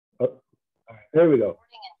There we go.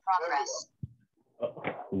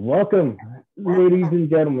 Welcome, ladies and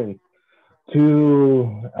gentlemen,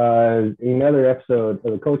 to another episode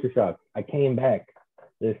of the Culture Shock. I came back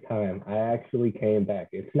this time. I actually came back.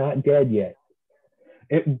 It's not dead yet.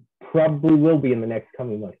 It probably will be in the next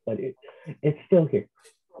coming months, but it's still here.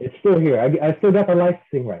 It's still here. I still got the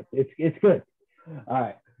licensing rights. It's good. All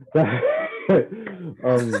right.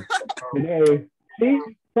 Today, see,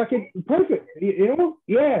 fucking perfect. You know,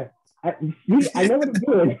 yeah. I know what I'm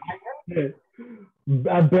doing.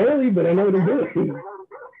 Barely, but I know what I'm doing.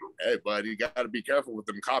 Hey, buddy, you got to be careful with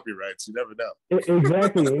them copyrights. You never know.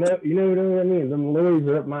 Exactly. You know what I mean? Them lawyers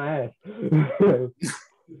are up my ass.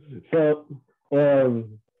 So,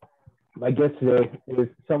 my guest today is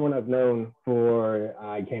someone I've known for,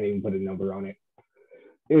 I can't even put a number on it.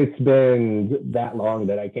 It's been that long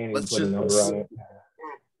that I can't even put a number on it.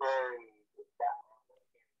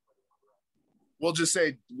 We'll just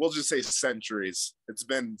say centuries. It's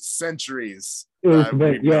been centuries. It's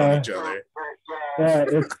been, we've known each other. Yeah,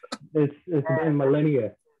 it's been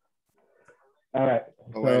millennia. All right.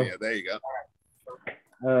 Millennia. So, there you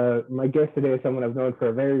go. My guest today is someone I've known for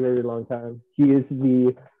a very, very long time. He is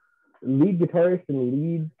the lead guitarist and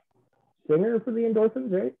lead singer for the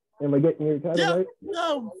Endorphinz, right? Am I getting your title right?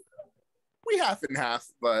 No, we half and half,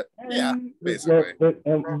 but yeah, basically.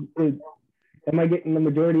 Am I getting the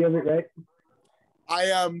majority of it right? I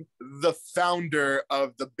am the founder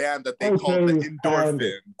of the band that they call the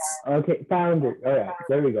Endorphinz. Okay, founder. All right,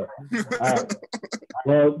 there we go. All right.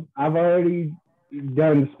 Well, I've already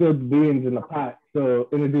done spilled the beans in the pot, so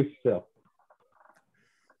introduce yourself.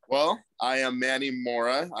 Well, I am Manny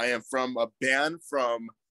Mora. I am from a band from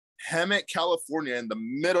Hemet, California, in the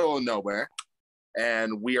middle of nowhere,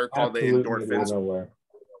 and we are called the Endorphinz.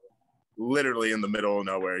 Literally in the middle of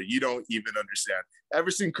nowhere. You don't even understand. Ever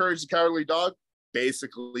seen Courage the Cowardly Dog?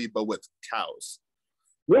 Basically, but with cows.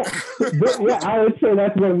 Yeah, yeah, I would say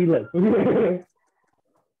that's where we live.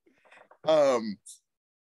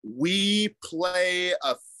 We play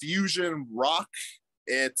a fusion rock.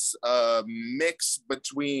 It's a mix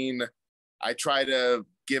between, I try to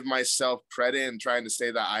give myself credit and trying to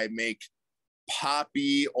say that I make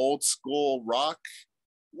poppy old school rock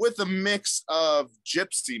with a mix of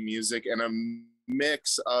gypsy music and a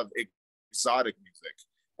mix of exotic music.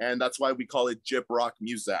 And that's why we call it gyp rock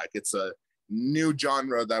music. It's a new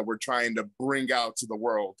genre that we're trying to bring out to the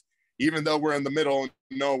world. Even though we're in the middle of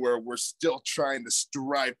nowhere, we're still trying to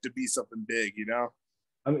strive to be something big, you know?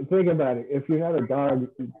 I mean, think about it. If you're not a dog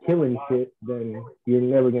killing shit, then you're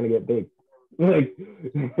never going to get big. Like,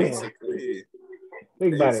 basically.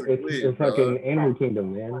 Think about it. It's like an animal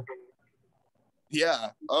kingdom, man. Yeah.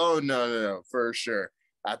 Oh, no, for sure.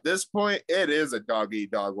 At this point, it is a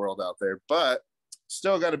dog-eat-dog world out there, but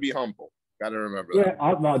still got to be humble. Got to remember that.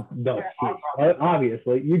 Yeah,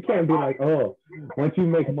 obviously. You can't be like, oh, once you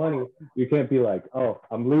make money, you can't be like, oh,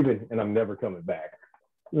 I'm leaving and I'm never coming back.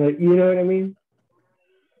 Like, you know what I mean?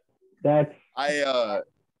 That's... I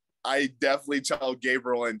definitely tell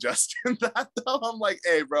Gabriel and Justin that, though. I'm like,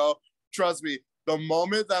 hey, bro, trust me, the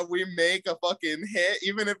moment that we make a fucking hit,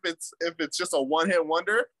 even if it's just a one-hit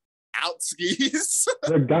wonder, out skis.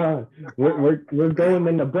 They're gone. We're going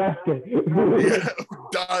to Nebraska. Yeah,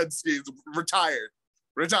 done skis. Retired.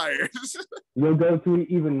 You'll go to an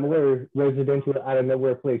even more residential out of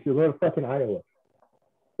nowhere place. You'll go to fucking Iowa.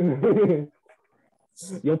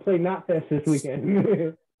 You'll play Knotfest this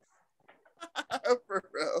weekend. For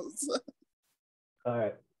reals. All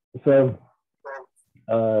right. So,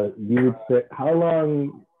 you would say, how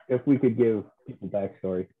long, if we could give people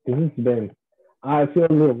backstory, because this has been, I feel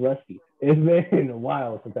a little rusty. It's been a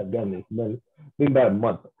while since I've done this. It's been about a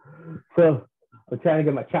month. So I'm trying to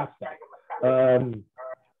get my chops back.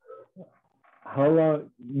 How long,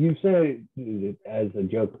 you said as a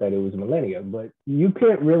joke that it was millennia, but you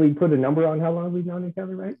can't really put a number on how long we've known each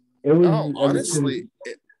other, right? It was honestly,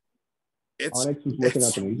 it's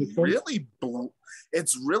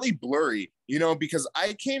really blurry, you know, because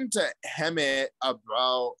I came to Hemet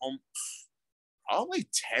about probably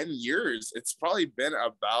 10 years. It's probably been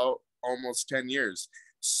about almost 10 years.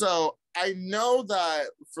 So I know that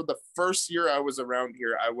for the first year I was around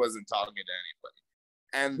here, I wasn't talking to anybody.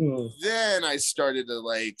 And then I started to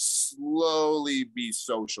like slowly be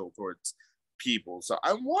social towards people. So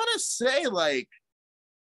I want to say like,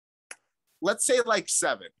 let's say like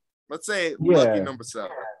 7. Let's say lucky number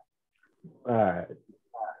 7. All right.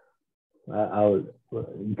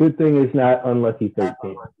 Good thing it's not unlucky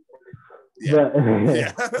 13.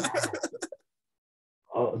 Yeah.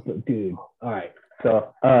 Oh, dude. All right.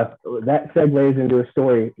 So that segues into a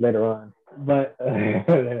story later on, but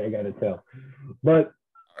that I gotta tell. But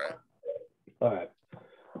All right.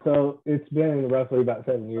 So it's been roughly about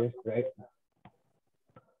 7 years, right?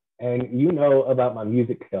 And you know about my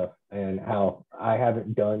music stuff and how I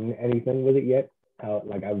haven't done anything with it yet. How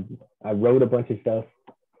like I wrote a bunch of stuff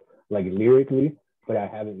like lyrically, but I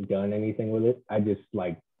haven't done anything with it. I just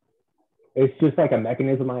like it's just like a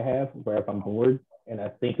mechanism I have where if I'm bored and I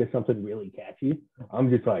think of something really catchy,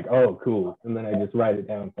 I'm just like, oh, cool. And then I just write it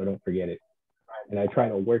down so I don't forget it. And I try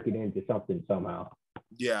to work it into something somehow.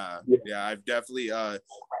 Yeah. I've definitely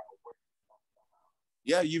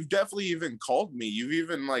you've definitely even called me. You've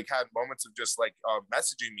even like had moments of just like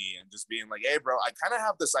messaging me and just being like, hey bro, I kind of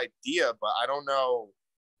have this idea, but I don't know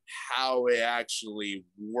how it actually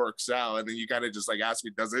works out. And then you kind of just like ask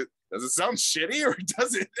me, does it sound shitty or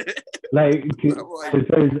does it like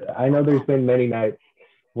I know there's been many nights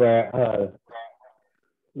where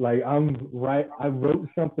like I wrote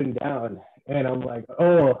something down and I'm like,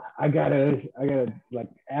 oh, I gotta like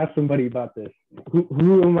ask somebody about this. Who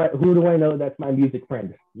do I know that's my music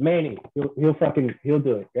friend? Manny. He'll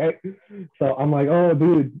do it, right? So I'm like, oh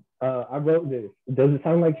dude, I wrote this. Does it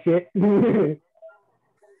sound like shit?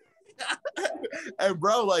 And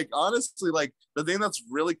bro, like honestly, like the thing that's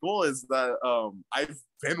really cool is that I've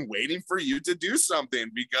been waiting for you to do something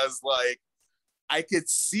because like I could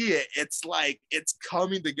see it. It's like it's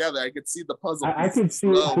coming together. I could see the puzzle pieces I could see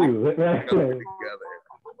it too. together.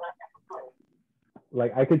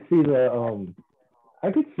 Like I could see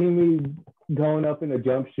me going up in a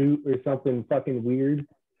jumpsuit or something fucking weird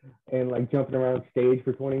and like jumping around stage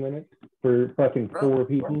for 20 minutes for fucking 4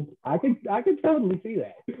 people. I could totally see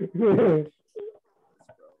that.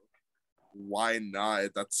 Why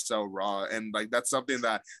not? That's so raw. And like that's something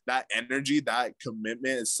that energy, that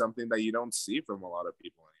commitment is something that you don't see from a lot of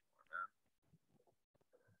people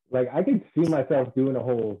anymore, man. Like I could see myself doing a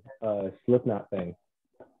whole Slipknot thing.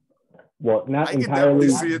 Well, not I entirely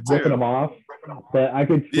ripping them off, but I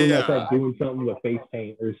could see myself doing something with face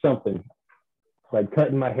paint or something. Like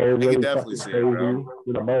cutting my hair really fucking crazy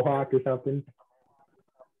with a mohawk or something.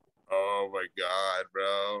 Oh my god,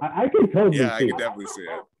 bro! I could totally see. Yeah, I could definitely see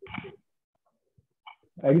it.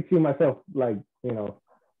 I could see myself like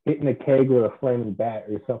hitting a keg with a flaming bat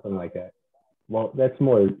or something like that. Well, that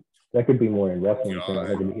could be more in wrestling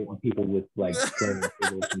than hitting people with like flaming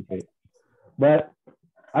tables and shit. But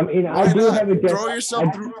I mean, I do have a deathmatch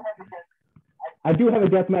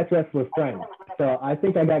wrestler friend, so I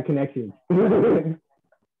think I got connections.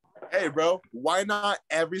 Hey, bro, why not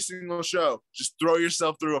every single show just throw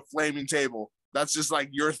yourself through a flaming table? That's just like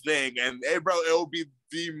your thing. And hey, bro, it will be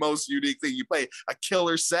the most unique thing. You play a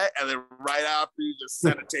killer set, and then right after you just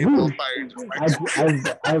set a table on fire.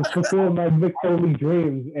 I've fulfilled my Mick Foley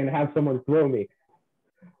dreams and have someone throw me.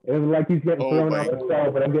 It was like he's getting thrown off the cell,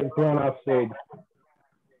 but I'm getting thrown off stage.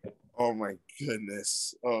 Oh my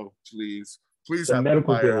goodness! Oh please have the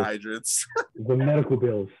fire hydrants. The medical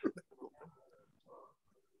bills.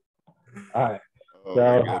 All right. I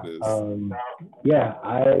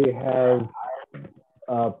have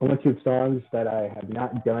a bunch of songs that I have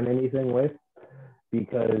not done anything with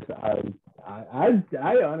because I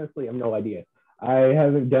honestly have no idea. I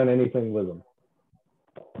haven't done anything with them.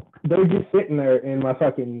 They're just sitting there in my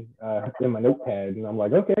fucking in my notepad, and I'm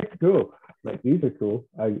like, okay, cool. Like these are cool.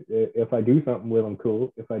 If I do something with them,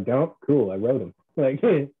 cool. If I don't, cool. I wrote them. Like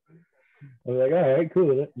I'm like, all right,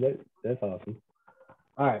 cool. That's awesome.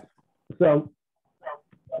 All right. So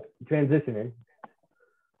transitioning,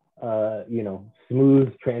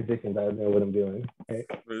 smooth transitions. I don't know what I'm doing. Right?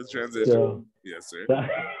 Smooth transition. So, yes, sir.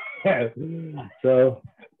 So,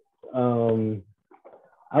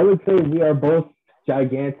 I would say we are both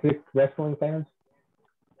gigantic wrestling fans.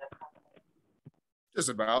 Just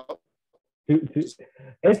about.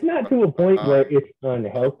 It's not to a point where it's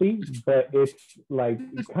unhealthy, but it's like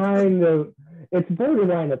it's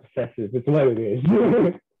borderline obsessive. It's what it is.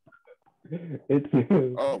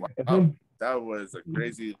 Wow. That was a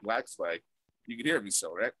crazy wax flag. You can hear me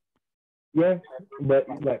still, right? Yeah, but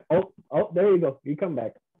like, there you go. You come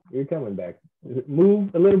back. You're coming back.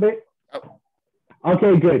 Move a little bit. Oh.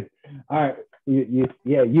 Okay, good. All right. You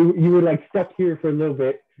were like stuck here for a little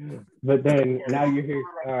bit, but then now you're here.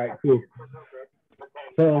 All right, cool.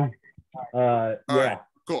 So, right,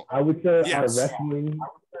 cool. I would say our wrestling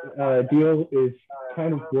deal is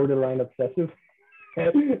kind of borderline obsessive.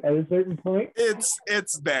 At a certain point, it's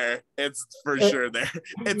there. It's for sure there.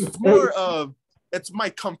 It's more of it's my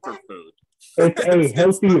comfort food. It's a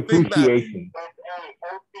healthy appreciation.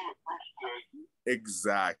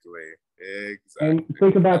 Exactly. And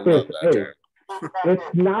think about this. Hey,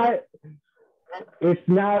 it's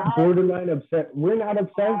not borderline upset. We're not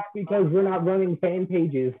obsessed because we're not running fan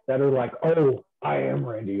pages that are like, oh, I am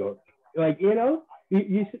Randy Orton. Like, you know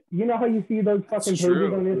how you see those fucking pages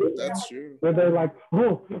on Instagram? That's true. Where they're like,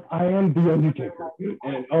 oh, I am the Undertaker.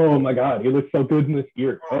 And oh my God, he looks so good in this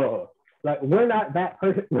gear. Oh. Like, we're not that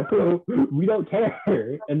person. We don't care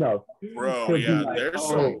enough. Bro, yeah, like, there's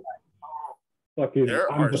some fucking,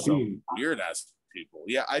 there I'm are the some fiend. weird ass people.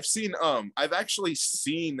 Yeah, I've actually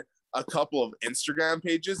seen a couple of Instagram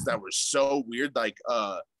pages that were so weird. Like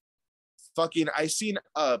I seen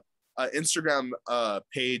a Instagram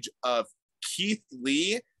page of Keith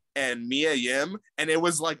Lee and Mia Yim, and it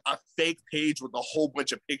was like a fake page with a whole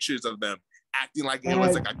bunch of pictures of them acting like it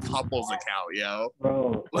was like a couple's account, yo.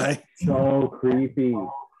 Bro, that's so creepy.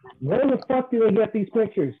 Where the fuck do they get these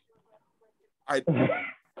pictures? I don't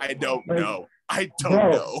know. I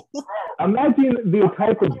don't know. Imagine the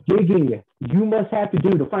type of digging you must have to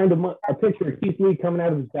do to find a picture of Keith Lee coming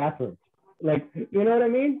out of his bathroom. Like, you know what I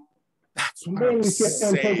mean? That's what I'm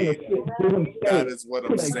saying. That is what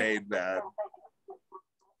I'm saying, man.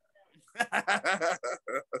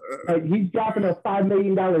 Like, he's dropping a $5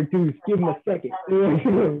 million dues. Give him a second.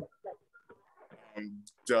 I'm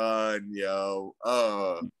done, yo.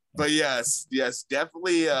 But yes,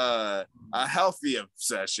 definitely a healthy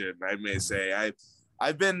obsession, I may say.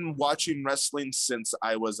 I've been watching wrestling since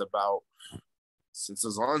as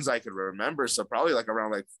long as I could remember, so probably like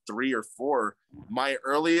around like 3 or 4. My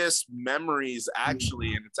earliest memories,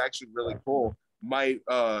 actually, and it's actually really cool. My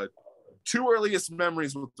 2 earliest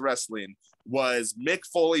memories with wrestling was Mick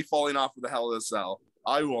Foley falling off of the Hell in a Cell.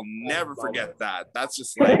 I will never forget that. That's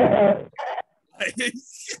just like,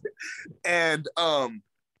 and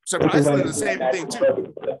surprisingly the same thing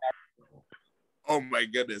too. Oh my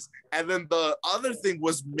goodness. And then the other thing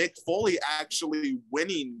was Mick Foley actually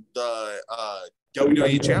winning the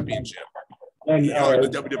WWE championship. And or the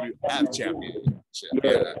WWF championship.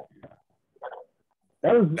 Yeah.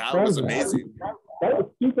 That was amazing. That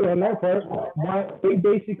was stupid on their part. They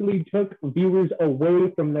basically took viewers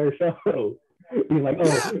away from their show. He's like,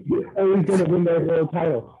 oh, he's gonna win their world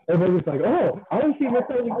title. Everybody's like, oh, I want to see Mick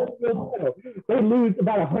Foley win the world title. They lose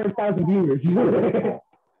about 100,000 viewers.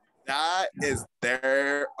 That is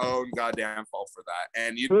their own goddamn fault for that.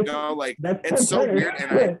 And like, it's so weird.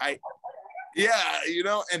 And I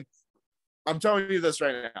and I'm telling you this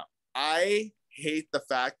right now. I hate the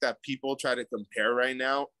fact that people try to compare right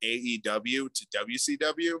now AEW to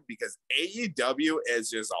WCW, because AEW is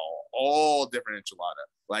just all different enchilada.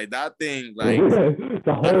 Like that thing, like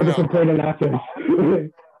the whole different kind of nachos.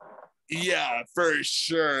 Yeah, for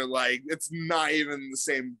sure. Like it's not even the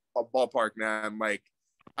same ballpark, man. Like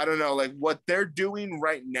I don't know, like what they're doing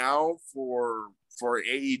right now for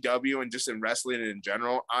AEW and just in wrestling in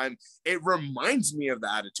general, it reminds me of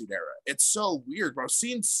the Attitude Era. It's so weird, bro.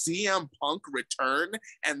 Seeing CM Punk return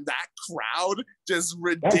and that crowd just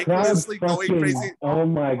ridiculously going crazy. Oh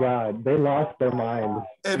my God, they lost their mind.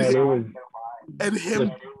 And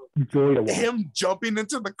him jumping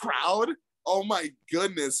into the crowd. Oh my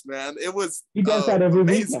goodness, man. It was he does that every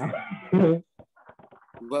amazing. Week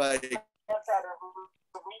like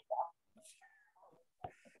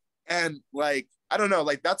and like I don't know,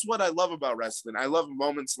 like that's what I love about wrestling. I love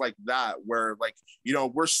moments like that where like,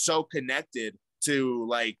 we're so connected to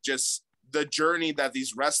like just the journey that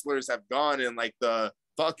these wrestlers have gone and like the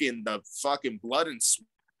fucking blood and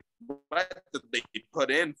sweat that they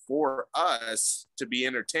put in for us to be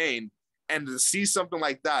entertained. And to see something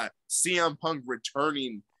like that, CM Punk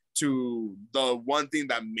returning to the one thing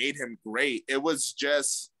that made him great, it was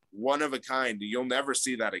just one of a kind. You'll never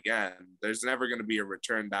see that again. There's never going to be a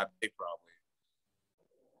return that big, probably.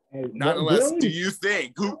 Not unless, do you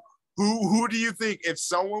think who do you think if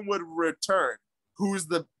someone would return?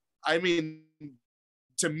 To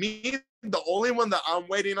me, the only one that I'm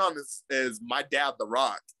waiting on is my dad, The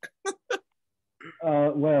Rock.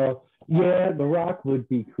 Well, yeah, The Rock would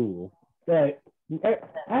be cool. But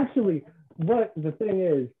actually, what the thing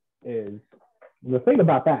is the thing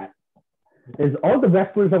about that is all the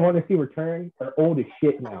wrestlers I want to see return are old as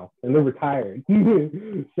shit now and they're retired.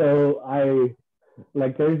 So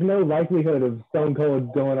there's no likelihood of Stone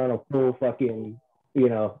Cold going on a full fucking,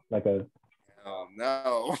 like a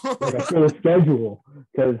no. like a full schedule,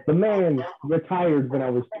 because the man retired when I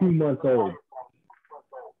was 2 months old.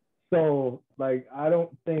 So like I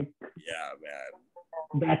don't think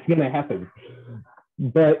that's gonna happen.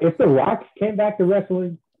 But if The Rock came back to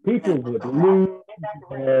wrestling, people would lose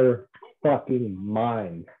their fucking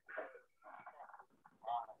mind.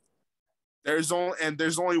 There's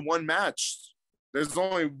only one match. There's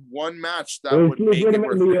only one match that There's would make it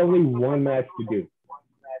worth it. only one match to do.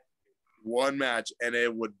 One match, and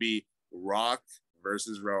it would be Rock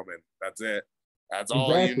versus Roman. That's it. That's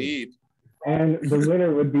all you need. and the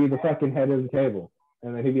winner would be the fucking head of the table.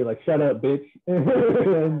 And then he'd be like, "Shut up, bitch."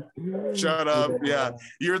 Shut up. Yeah.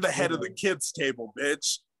 You're the head of the kids' table,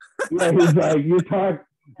 bitch. Yeah, he's like, you talk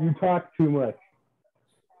too much.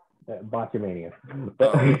 Botchamania.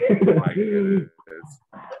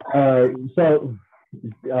 So,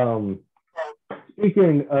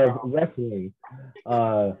 speaking of wrestling,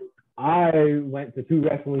 I went to 2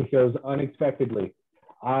 wrestling shows unexpectedly.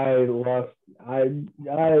 That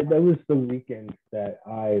was the weekend that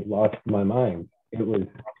I lost my mind. It was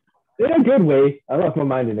in a good way. I lost my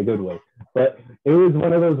mind in a good way, but it was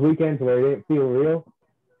one of those weekends where it didn't feel real.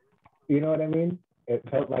 You know what I mean? It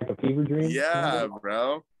felt like a fever dream. Yeah,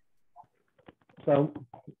 bro. So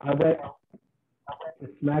I went to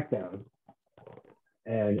SmackDown,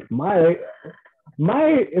 and my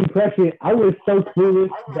impression, I was so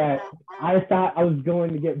clueless that I thought I was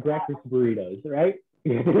going to get breakfast burritos, right?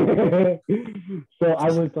 So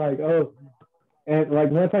I was like, oh, and like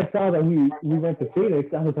once I saw that we went to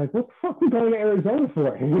Phoenix, I was like, what the fuck are we going to Arizona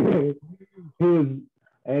for? He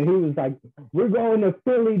was like, we're going to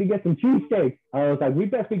Philly to get some cheesesteaks. I was like, we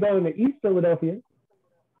best be going to East Philadelphia,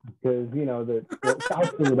 because the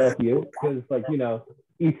South Philadelphia, because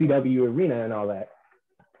ECW Arena and all that.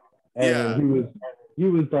 And yeah, he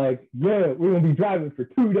was like, yeah, we're gonna be driving for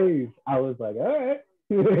 2 days. I was like, all right.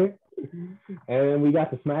 And then we got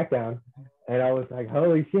to SmackDown, and I was like,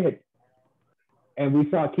 holy shit. And we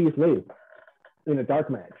saw Keith Lee in a dark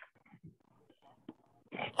match.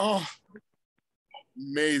 Oh,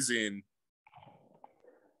 amazing.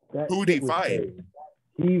 Who did he fight? Crazy.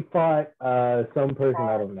 He fought some person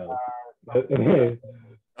I don't know.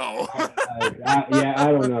 Oh. I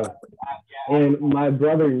don't know. And my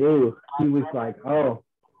brother knew. He was like, oh.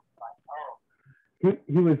 He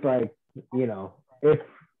was like, if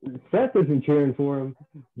Seth isn't cheering for him,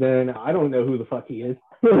 then I don't know who the fuck he is.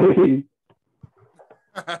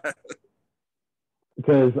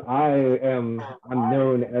 Because I'm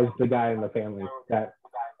known as the guy in the family that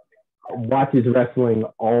watches wrestling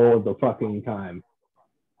all the fucking time.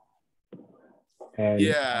 And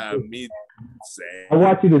yeah, me same. I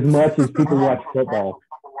watch it as much as people watch football.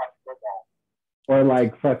 Or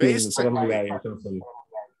like fucking Family Guy or something.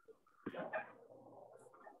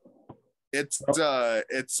 It's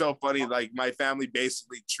so funny. Like my family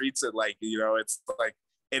basically treats it like, it's like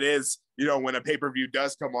it is, when a pay-per-view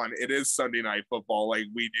does come on, it is Sunday Night Football. Like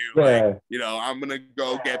we do, yeah. Like, I'm gonna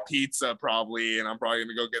go get pizza probably, and I'm probably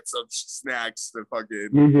gonna go get some snacks to fucking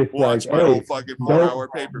watch like, my whole fucking 4-hour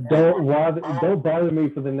pay-per-view. Don't bother me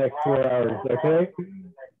for the next 4 hours, okay?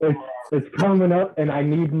 It's coming up, and I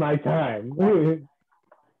need my time.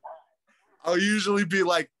 I'll usually be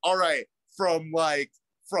like, all right, from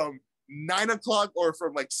 9 o'clock or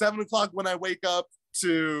from like 7 o'clock when I wake up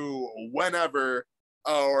to whenever,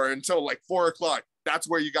 or until like 4 o'clock. That's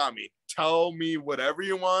where you got me. Tell me whatever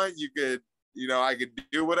you want. You could, I could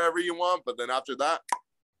do whatever you want, but then after that,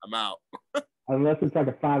 I'm out. Unless it's like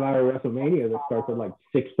a 5-hour WrestleMania that starts at like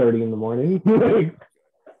 6:30 in the morning.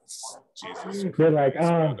 Jesus. They're like,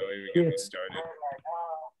 don't even get me started.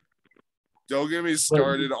 Don't get me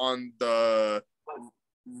started on the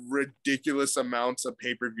ridiculous amounts of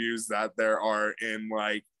pay-per-views that there are in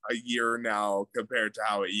like a year now compared to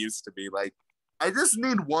how it used to be. Like, I just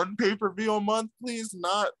need 1 pay-per-view a month, please.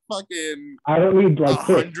 Not fucking. I don't need like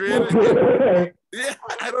 100. Yeah,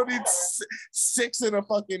 I don't need 6 in a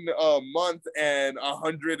fucking month and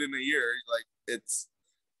 100 in a year. Like it's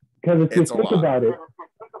because if you think about it,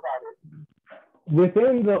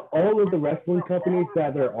 within all of the wrestling companies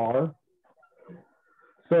that there are,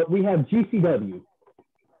 so we have GCW,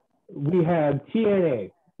 we have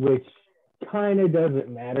TNA, which kind of doesn't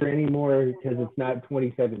matter anymore because it's not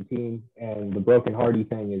 2017 and the Broken Hardy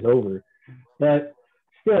thing is over. But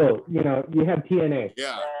still, you have TNA.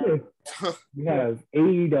 Yeah. You have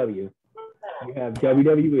AEW. You have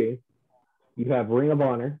WWE. You have Ring of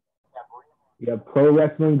Honor. You have Pro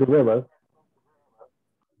Wrestling Guerrilla.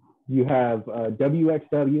 You have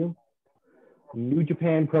WXW, New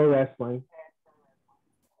Japan Pro Wrestling,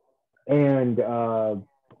 and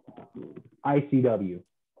ICW.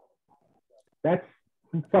 That's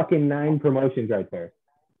fucking 9 promotions right there.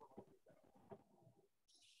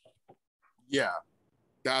 Yeah,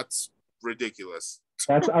 that's ridiculous.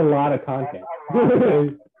 That's a lot of content.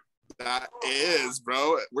 That is,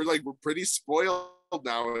 bro. We're pretty spoiled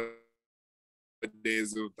nowadays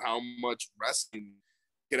of how much wrestling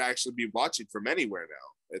you can actually be watching from anywhere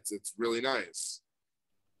now. It's really nice.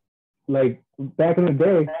 Like back in the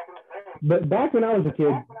day, but back when I was a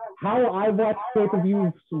kid, how I watched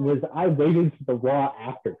pay-per-views was I waited to the Raw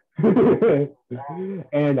after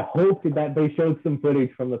and hoped that they showed some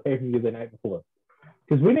footage from the pay-per-view the night before.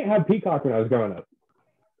 Because we didn't have Peacock when I was growing up.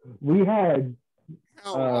 We had,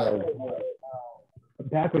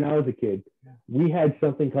 back when I was a kid, we had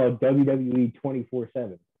something called WWE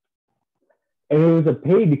 24/7. And it was a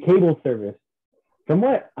paid cable service. From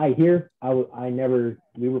what I hear,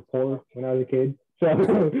 we were poor when I was a kid. So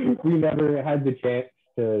we never had the chance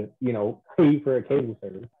to, pay for a cable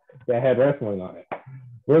service that had wrestling on it.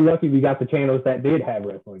 We're lucky we got the channels that did have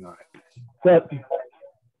wrestling on it.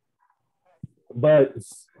 But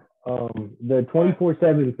the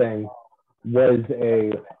 24/7 thing was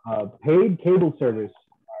a paid cable service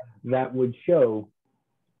that would show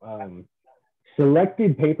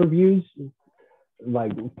selected pay-per-views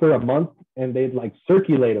like for a month, and they'd like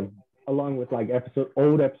circulate them along with like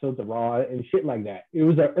old episodes of Raw and shit like that. It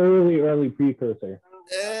was an early precursor.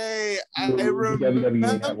 Hey, I remember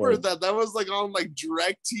that. That was like on like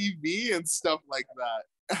DirecTV and stuff like that.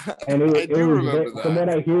 And I do remember that. From what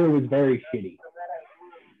I hear, it was very shitty.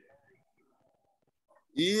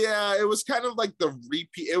 Yeah, it was kind of like the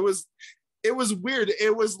repeat. It was weird.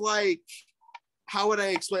 It was like, how would I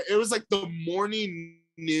explain? It was like the morning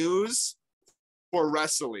news for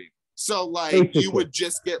wrestling. So like basically, you would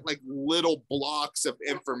just get like little blocks of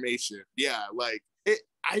information. Yeah, like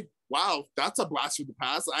wow, that's a blast from the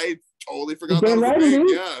past. I totally forgot that was a thing.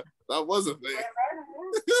 Yeah, that was a thing.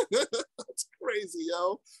 That's crazy,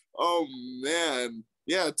 yo. Oh man.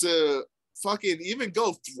 Yeah, to fucking even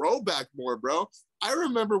go throwback more, bro. I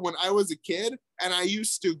remember when I was a kid and I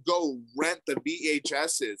used to go rent the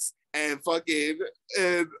VHSs and fucking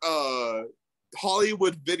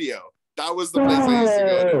Hollywood Video. That was the place I used to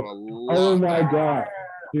go to a lot. Oh my god,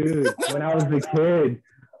 dude! When I was a kid,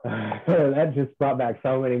 that just brought back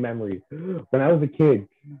so many memories. When I was a kid,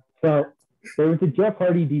 so there was a Jeff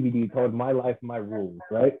Hardy DVD called My Life, My Rules,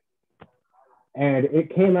 right? And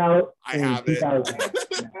it came out in 2000.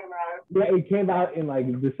 Yeah, it came out in like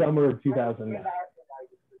the summer of 2009.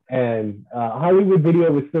 And Hollywood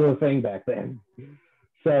Video was still a thing back then.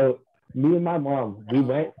 So me and my mom, we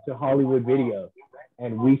went to Hollywood Video,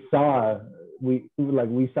 and we saw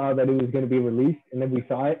that it was going to be released, and then we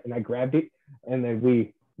saw it, and I grabbed it, and then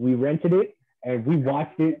we rented it, and we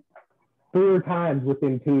watched it 4 times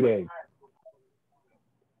within 2 days.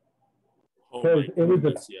 So it was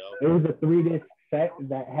a 3-disc set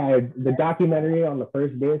that had the documentary on the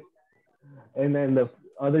first disc, and then the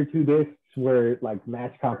other 2 discs were like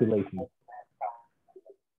match compilations.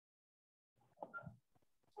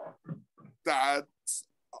 That's,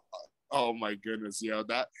 oh my goodness, yo,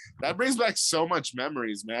 that brings back so much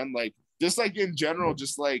memories, man. Like just like in general,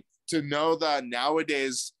 just like to know that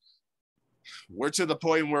nowadays we're to the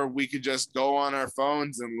point where we could just go on our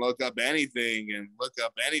phones and look up anything and look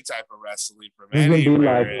up any type of wrestling from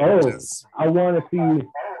anywhere. Be like, I want to see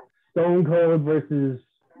Stone Cold versus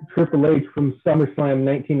Triple H from SummerSlam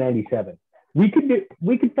 1997. We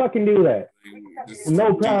could fucking do that.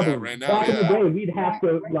 No problem. Right now, back in the day, we'd have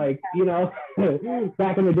to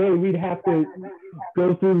back in the day, we'd have to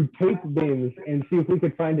go through tape bins and see if we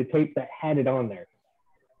could find a tape that had it on there.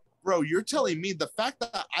 Bro, you're telling me the fact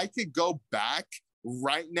that I could go back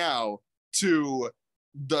right now to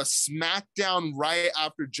the SmackDown right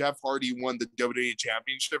after Jeff Hardy won the WWE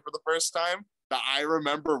Championship for the first time, that I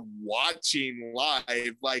remember watching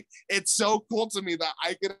live. Like, it's so cool to me that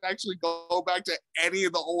I could actually go back to any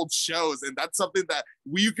of the old shows. And that's something that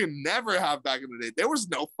we can never have back in the day. There was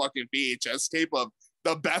no fucking VHS tape of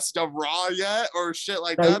the best of Raw yet or shit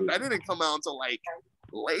like that. That didn't come out until like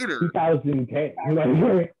later. 2010.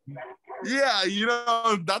 Yeah,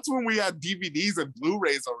 that's when we had DVDs and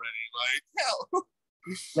Blu-rays already. Like, hell.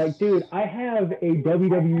 Like, dude, I have a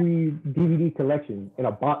WWE DVD collection in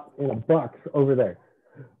a box over there.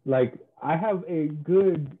 Like, I have a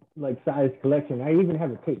good size collection. I even have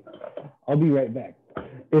a tape. I'll be right back.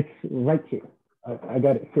 It's right here. I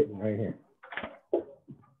got it sitting right here.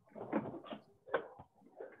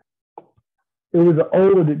 It was an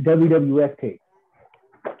old WWF tape.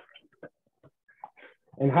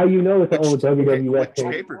 And how you know it's an old WWF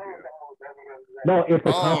tape? No, it's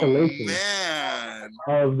a compilation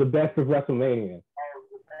of the best of WrestleMania.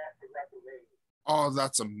 Oh,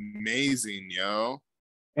 that's amazing, yo.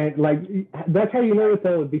 And that's how you know it's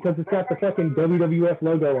old, because it's got the fucking WWF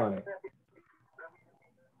logo on it.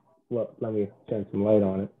 Look, let me shine some light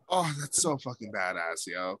on it. Oh, that's so fucking badass,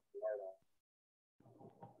 yo.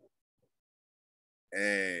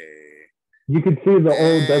 Hey. You can see the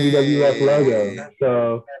old WWF logo.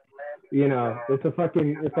 So, it's a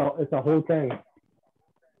fucking, it's a whole thing.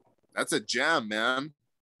 That's a gem, man.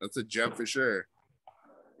 That's a gem for sure.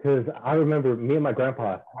 Because I remember me and my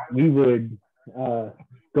grandpa, we would go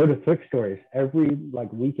to thrift stores every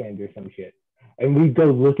like weekend or some shit, and we'd go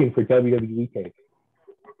looking for WWE tapes.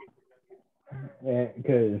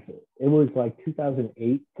 Because it was like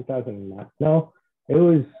 2008, 2009. No, it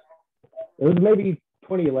was maybe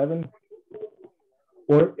 2011,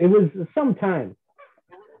 or it was sometime.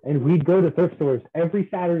 And we'd go to thrift stores every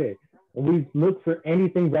Saturday, and we'd look for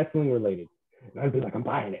anything wrestling related. And I'd be like, I'm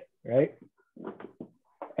buying it, right?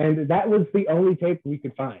 And that was the only tape we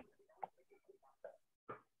could find.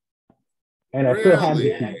 And I still have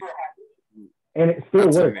this tape. And it still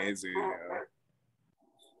works. That's amazing.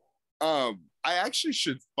 Yeah. I actually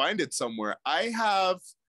should find it somewhere. I have,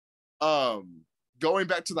 going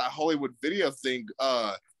back to that Hollywood video thing,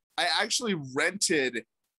 I actually rented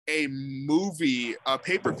a movie, a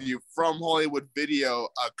pay-per-view from Hollywood Video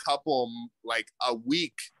a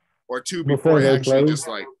week or two before I actually just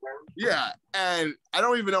like, yeah. And I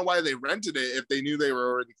don't even know why they rented it if they knew they were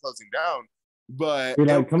already closing down. But you're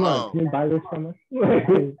like, come on, can you buy this from us?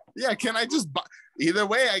 Yeah, can I just buy? Either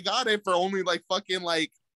way, I got it for only like fucking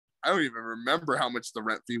like, I don't even remember how much the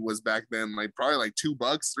rent fee was back then. Like probably like $2,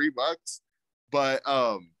 $3. But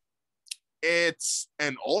it's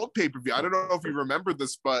an old pay-per-view. I don't know if you remember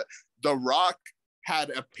this, but The Rock had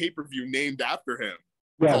a pay-per-view named after him.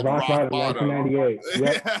 Yeah, Rock Bottom, 1998.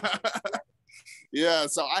 Yep. Yeah,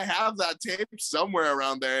 so I have that tape somewhere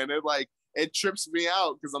around there, and it trips me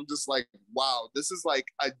out because I'm just like, wow, this is like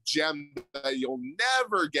a gem that you'll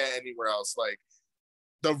never get anywhere else. Like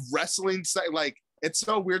the wrestling side, like it's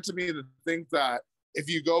so weird to me to think that if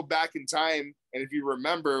you go back in time and if you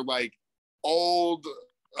remember like old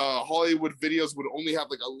Hollywood videos would only have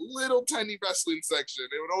like a little tiny wrestling section.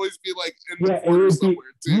 It would always be like in the corner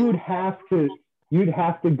somewhere too. You'd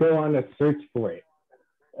have to go on a search for it.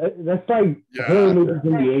 That's like horror movies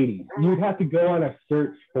in the 80s. You'd have to go on a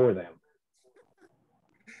search for them.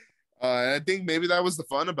 I think maybe that was the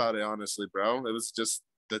fun about it, honestly, bro. It was just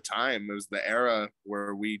the time. It was the era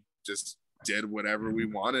where we just did whatever we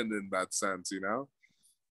wanted in that sense, you know?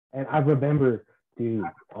 And I remember, dude,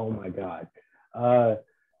 oh my God.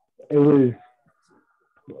 It was,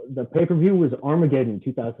 the pay-per-view was Armageddon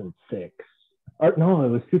 2006. No, it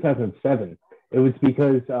was 2007. It was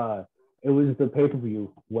because it was the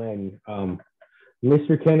pay-per-view when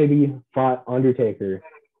Mr. Kennedy fought Undertaker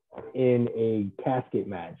in a casket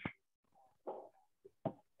match.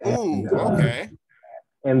 Ooh, okay.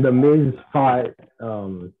 And the Miz fought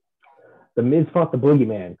the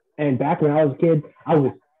Boogeyman. And back when I was a kid, I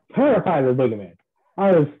was terrified of the Boogeyman.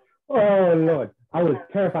 Oh Lord, I was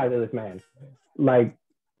terrified of this man. Like,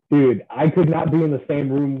 dude, I could not be in the same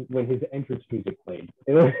room when his entrance music played.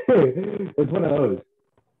 It was one of those.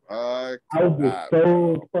 I was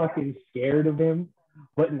so fucking scared of him.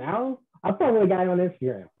 But now, I follow a guy on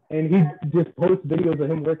Instagram, and he just posts videos of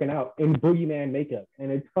him working out in Boogeyman makeup,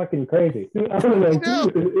 and it's fucking crazy. I was like, this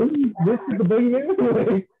is the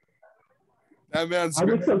Boogeyman? That man's I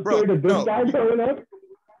was so scared of this guy growing up.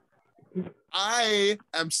 I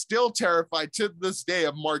am still terrified to this day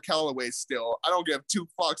of Mark Calloway still. I don't give two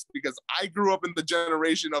fucks because I grew up in the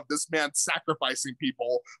generation of this man sacrificing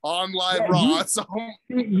people on live Raw.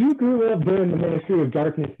 You grew up during the Ministry of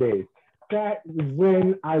Darkness days. That is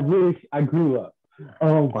when I wish I grew up.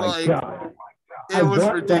 Oh my God. It was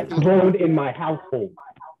ridiculous. That throne in my household.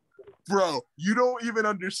 Bro, you don't even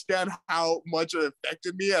understand how much it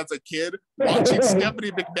affected me as a kid watching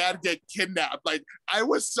Stephanie McMahon get kidnapped. Like, I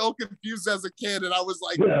was so confused as a kid, and I was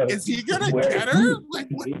like, is he gonna get her? Like,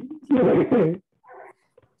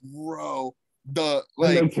 bro,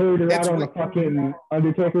 when they carried her out on the fucking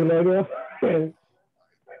Undertaker logo.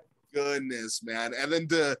 Goodness, man. And then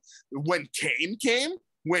when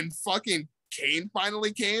fucking Kane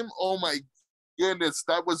finally came, oh my goodness,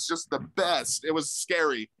 that was just the best. It was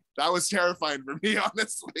scary. That was terrifying for me,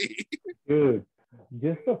 honestly. Dude,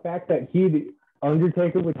 just the fact that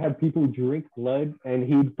Undertaker would have people drink blood and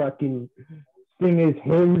he'd fucking sing his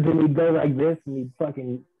hymns and he'd go like this and he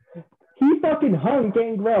fucking hung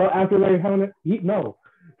Gangrel after their he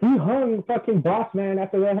hung fucking Boss Man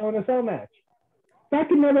after their Hell in a Cell match. That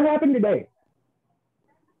could never happen today.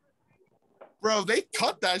 Bro, they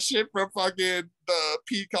cut that shit from fucking the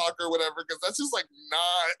Peacock or whatever because that's just like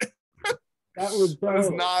not... That was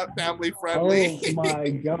not family friendly. Oh my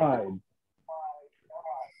God.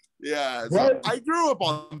 Yeah, so I grew up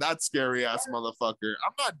on that scary ass motherfucker.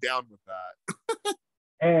 I'm not down with that.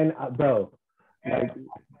 And bro, like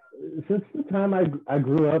since the time I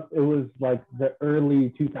grew up, it was like the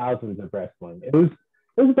early 2000s of wrestling. It was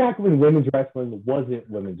back when women's wrestling wasn't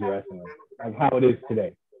women's wrestling, like how it is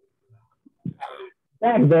today.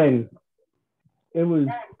 back then, it was,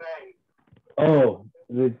 oh,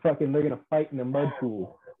 they're gonna fight in the mud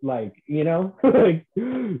pool. Like, like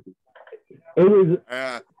it was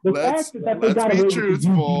the fact that they let's got be away with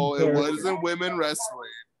truthful. the It wasn't women wrestling.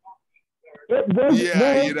 it was,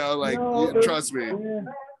 Yeah, no, trust me.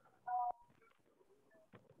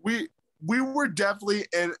 We were definitely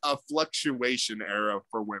in a fluctuation era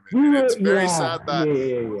for women. And it's very sad that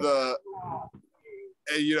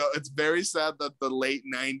it's very sad that the late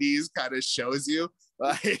 90s kind of shows you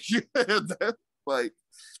like like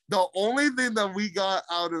the only thing that we got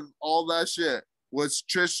out of all that shit was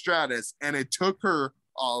Trish Stratus, and it took her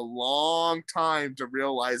a long time to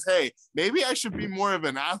realize, hey, maybe I should be more of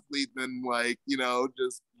an athlete than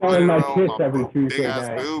just running around with my big ass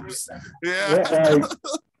boobs. Yeah.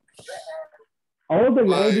 All the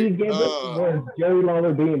 90s gave us was Jerry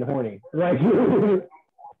Lawler being horny. Like,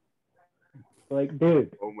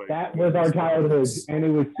 dude, that was our childhood, and it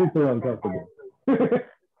was super uncomfortable.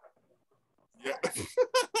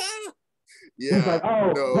 Yeah. He's like,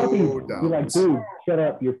 oh, no, you're like, dude, shut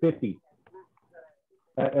up, you're 50.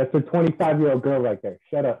 That's a 25-year-old girl right there.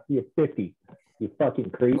 Shut up, you're 50. You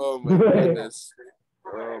fucking creep. Oh my goodness.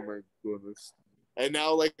 And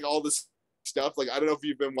now, like, all this stuff, like, I don't know if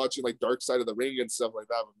you've been watching like Dark Side of the Ring and stuff like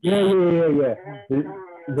that. Yeah.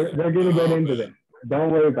 They're gonna get into that.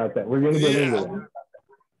 Don't worry about that. We're gonna get into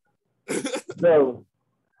that. So,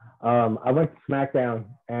 I went to SmackDown,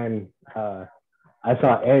 and I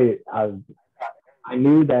saw Edge. I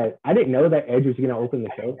knew that I didn't know that Edge was gonna open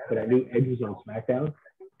the show, but I knew Edge was on SmackDown.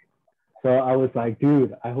 So I was like,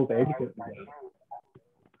 dude, I hope Edge comes out.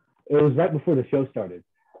 It was right before the show started,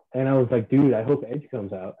 and I was like, dude, I hope Edge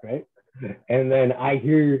comes out, right? And then I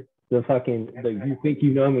hear the "You Think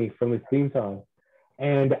You Know Me" from his theme song,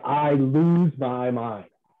 and I lose my mind.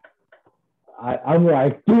 I'm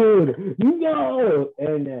like, dude,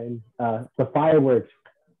 and then the fireworks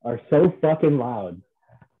are so fucking loud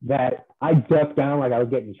that I ducked down like I was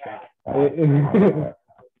getting shot.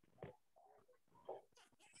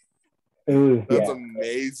 That's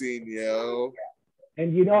amazing, yo.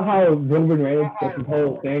 And you know how Roman Reigns does this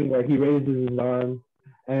whole thing where he raises his arm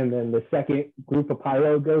and then the second group of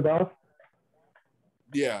pyro goes off?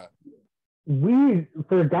 Yeah. We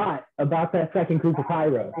forgot about that second group of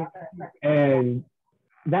pyro, and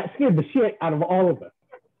that scared the shit out of all of us.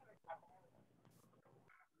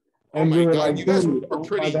 And my God, like, you guys were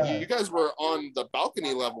pretty. You guys were on the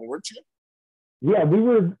balcony level, weren't you? Yeah, we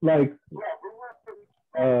were like,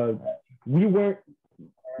 we weren't.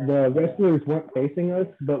 The wrestlers weren't facing us,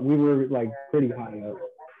 but we were like pretty high up.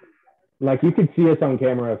 Like, you could see us on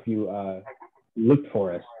camera if you looked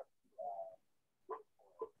for us.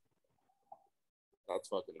 That's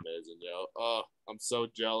fucking amazing, yo. Oh, I'm so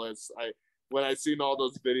jealous. When I seen all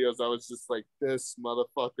those videos, I was just like, this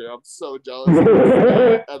motherfucker, I'm so jealous.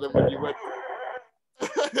 And then when you went,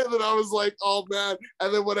 and then I was like, oh man.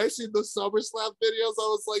 And then when I seen the SummerSlam videos, I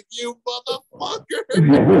was like, you motherfucker.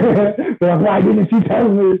 Well, why didn't you tell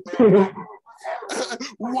me?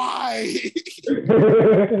 Why?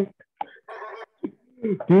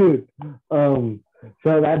 Dude, so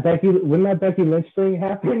when that Becky Lynch thing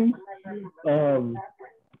happened,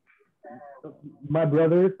 my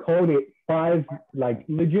brother called it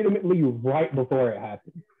legitimately right before it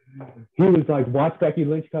happened. He was like, watch Becky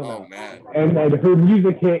Lynch come out. Man. And then her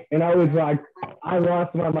music hit, and I was like, I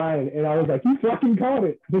lost my mind. And I was like, you fucking called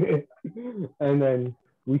it. And then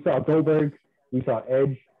we saw Goldberg, we saw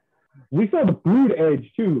Edge, we saw the Brood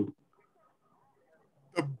Edge too.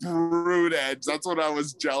 The Brood Edge, that's what I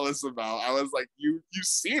was jealous about. I was like, you've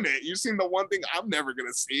seen it. You've seen the one thing I'm never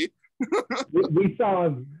gonna see. we saw,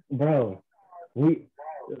 bro. We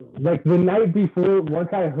like the night before. Once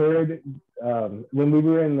I heard when we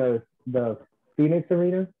were in the Phoenix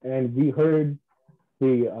Arena, and we heard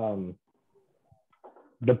the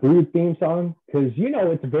Brood theme song, because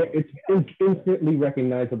it's instantly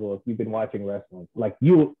recognizable if you've been watching wrestling. Like,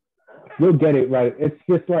 you'll get it right. It's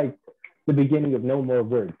just like the beginning of No More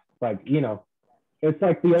Words. Like, it's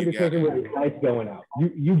like the Undertaker with his lights going out.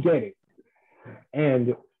 You get it.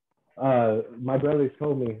 And my brothers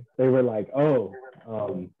told me, they were like,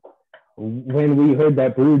 when we heard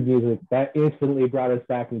that Brood music, that instantly brought us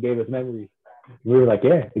back and gave us memories. We were like,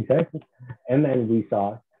 yeah, exactly. And then we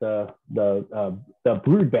saw the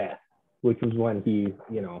Brood bath, which was when he,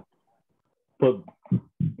 put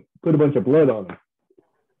a bunch of blood on him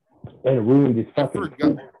and ruined his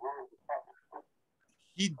fucking.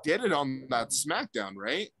 He did it on that SmackDown,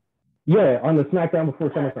 right? Yeah, on the SmackDown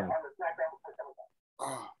before SummerSlam.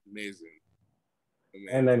 Oh, amazing.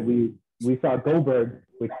 And then we saw Goldberg,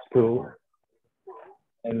 which is cool.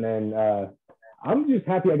 And then I'm just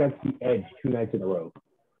happy I got to see Edge 2 nights in a row.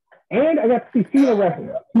 And I got to see Cena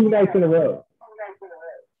wrestle 2 nights in a row.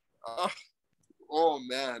 Oh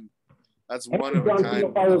man. That's and one of a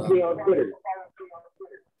kind. Follows me on Twitter.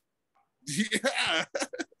 Yeah.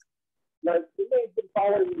 Like, he has been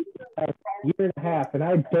following me for a year and a half, and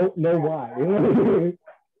I don't know why.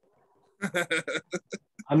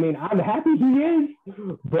 I mean, I'm happy he is,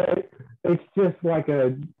 but it's just like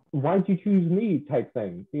a why'd you choose me type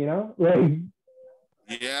thing, you know? Like,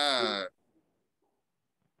 yeah.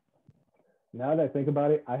 Now that I think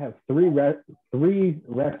about it, I have three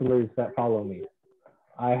wrestlers that follow me.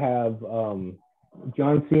 I have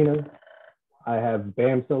John Cena. I have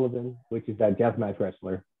Bam Sullivan, which is that deathmatch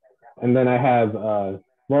wrestler. And then I have,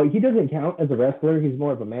 well, he doesn't count as a wrestler. He's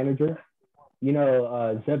more of a manager. You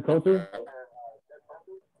know, Zeb Coulter?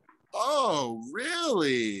 Oh,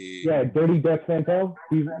 really? Yeah, Dirty Dutch Santel.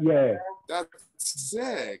 Yeah. That's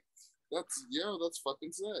sick. That's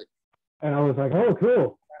fucking sick. And I was like, oh,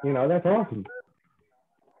 cool. You know, that's awesome.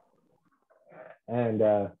 And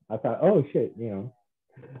I thought, oh, shit, you know.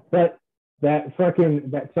 But that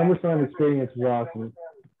SummerSlam experience was awesome.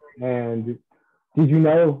 And did you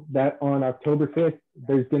know that on October 5th,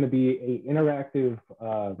 there's going to be an interactive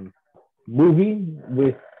movie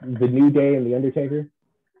with The New Day and The Undertaker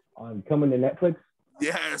coming to Netflix?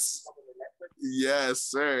 Yes. Yes,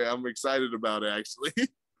 sir. I'm excited about it, actually.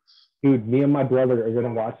 Dude, me and my brother are going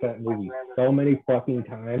to watch that movie so many fucking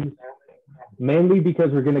times. Mainly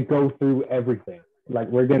because we're going to go through everything. Like,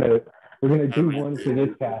 we're going to do one for this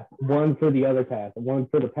path, one for the other path, and one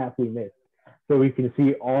for the path we missed. So we can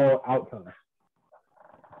see all outcomes.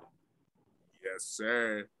 Yes,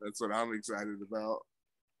 sir. That's what I'm excited about.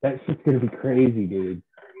 That shit's gonna be crazy, dude.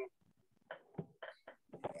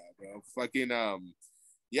 Yeah, bro. Fucking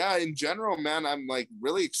yeah, in general, man, I'm like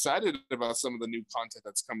really excited about some of the new content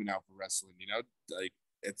that's coming out for wrestling. You know, like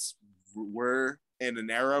we're in an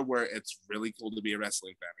era where it's really cool to be a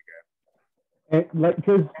wrestling fan again. And like,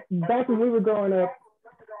 because back when we were growing up,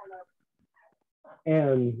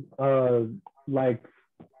 and like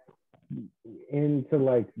into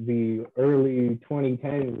like the early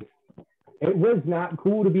 2010s, it was not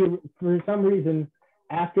cool to be, for some reason,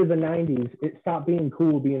 after the 90s, it stopped being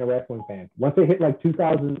cool being a wrestling fan. Once it hit like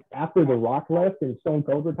 2000, after The Rock left and Stone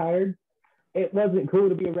Cold retired, it wasn't cool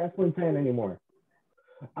to be a wrestling fan anymore.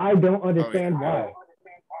 I don't understand why.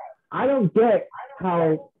 I don't get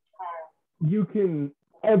how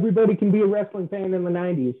everybody can be a wrestling fan in the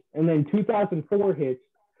 90s, and then 2004 hits,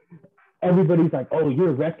 everybody's like, oh, you're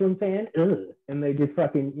a wrestling fan? Ugh. And they just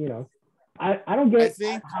fucking, you know. I don't get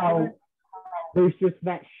how there's just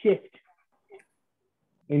that shift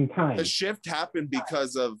in time. The shift happened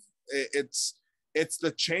because of it's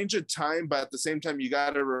the change of time, but at the same time, you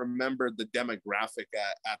got to remember the demographic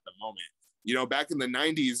at the moment. You know, back in the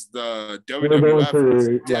 90s, the WWF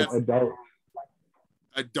like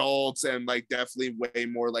adults and like definitely way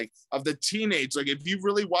more like of the teenage. Like if you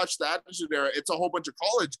really watch the Attitude Era, it's a whole bunch of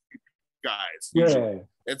college guys. Usually. Yeah,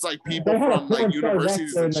 it's like people from like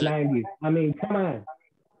universities and shit. 90s. I mean, come on.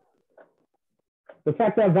 The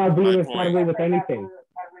fact that Val Venus got away with anything.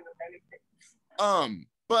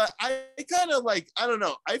 But I kind of like, I don't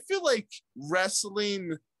know. I feel like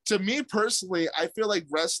wrestling, to me personally, I feel like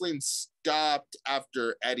wrestling stopped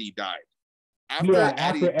after Eddie died. After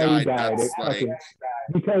Eddie died, that's like,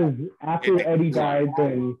 because after Eddie died,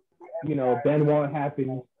 then, you know, Benoit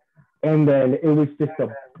happened, and then it was just a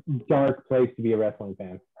dark place to be a wrestling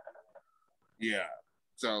fan. Yeah.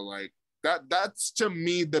 So like that's to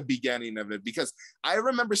me the beginning of it, because I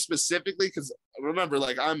remember specifically, because remember,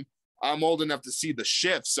 like I'm old enough to see the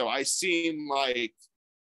shift. So I seen like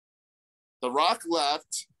The Rock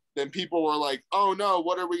left, then people were like, oh no,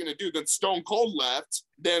 what are we gonna do? Then Stone Cold left.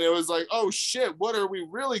 Then it was like, oh shit, what are we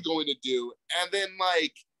really going to do? And then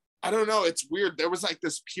like, I don't know, it's weird. There was like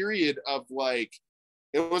this period of like,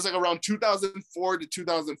 it was like around 2004 to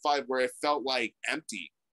 2005 where it felt like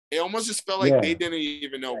empty. It almost just felt like they didn't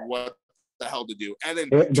even know what the hell to do. And then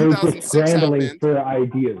 2006 happened for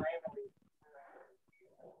ideas.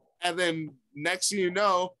 And then next thing you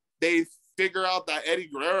know, they figure out that Eddie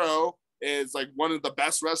Guerrero is like one of the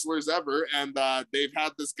best wrestlers ever, and they've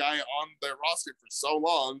had this guy on their roster for so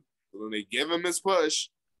long. So then they give him his push,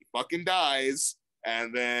 he fucking dies,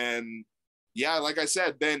 and then yeah, like I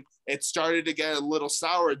said, then it started to get a little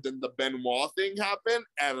sour. Then the Benoit thing happened,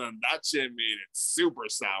 and then that shit made it super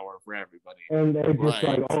sour for everybody. And they're just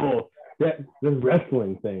like, oh, the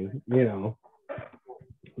wrestling thing, you know,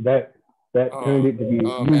 that turned it to be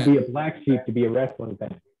you'd be a black sheep to be a wrestling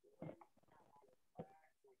fan.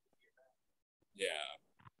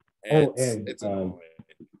 Yeah. It's annoying.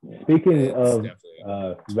 Speaking of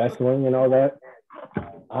wrestling and all that,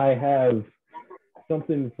 I have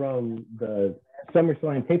something from the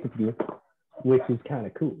SummerSlam pay-per-view, which is kind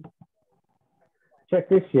of cool. Check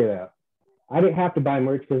this shit out. I didn't have to buy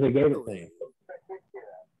merch because they gave it to me.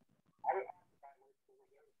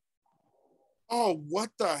 Oh,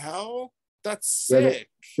 what the hell? That's sick.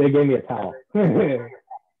 Yeah, they gave me a towel.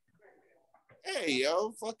 Hey,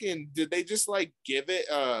 yo, fucking, did they just like give it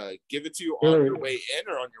to you on your way in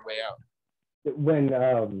or on your way out?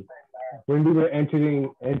 When we were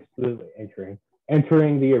entering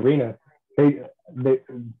the arena, they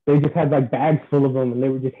just had like bags full of them and they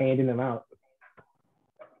were just handing them out.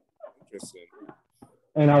 Interesting.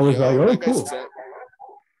 And I was cool.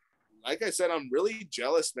 Like I said, I'm really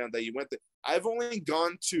jealous, man, that you went there. I've only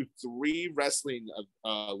gone to 3 wrestling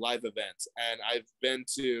live events, and I've been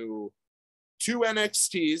to 2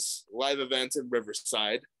 NXT's live events in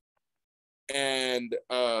Riverside. And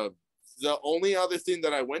the only other thing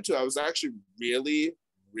that I went to, I was actually really,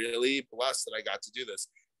 really blessed that I got to do this.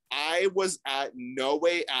 I was at No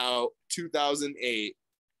Way Out 2008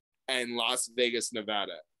 in Las Vegas,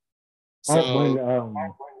 Nevada. So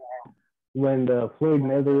when the Floyd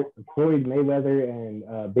Mayweather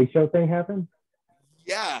and Big Show thing happened?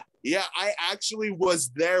 Yeah, I actually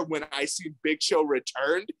was there when I seen Big Show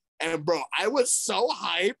returned, and bro, I was so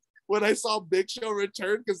hyped when I saw Big Show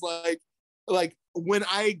return because like when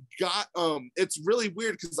I got it's really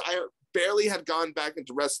weird because I barely had gone back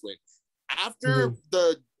into wrestling after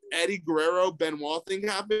the Eddie Guerrero Benoit thing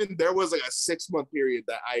happened. There was like a 6-month period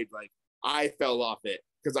that I fell off it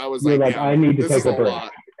because I was like, I need to take a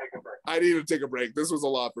break. I needed to take a break. This was a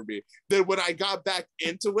lot for me. Then when I got back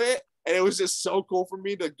into it, and it was just so cool for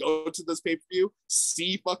me to go to this pay-per-view,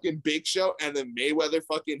 see fucking Big Show, and then Mayweather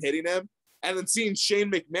fucking hitting him, and then seeing Shane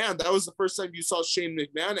McMahon. That was the first time you saw Shane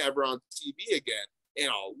McMahon ever on TV again in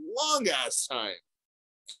a long ass time.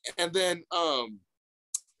 And then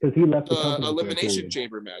because he left the Elimination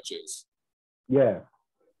Chamber matches. Yeah,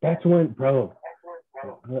 that's when, bro.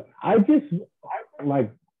 I just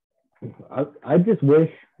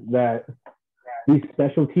wish that these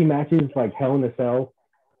specialty matches like Hell in a Cell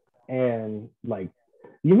and like,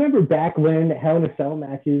 you remember back when Hell in a Cell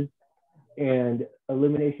matches and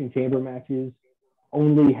Elimination Chamber matches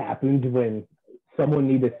only happened when someone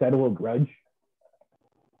needed to settle a grudge?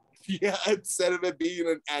 Yeah, instead of it being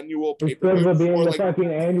an annual pay-per-view. Instead of it being a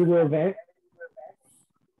fucking annual event.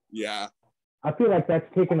 Yeah. I feel like that's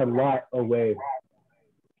taken a lot away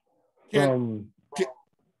from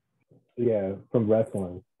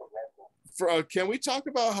wrestling. Can we talk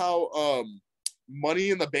about how Money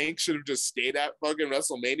in the Bank should have just stayed at fucking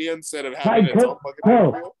WrestleMania instead of having its own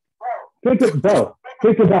fucking think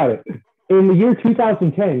about it. In the year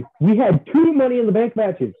 2010, we had 2 Money in the Bank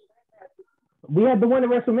matches. We had the one at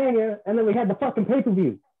WrestleMania, and then we had the fucking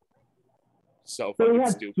pay-per-view. So fucking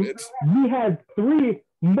stupid. We had 3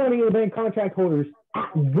 Money in the Bank contract holders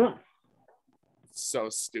at once. So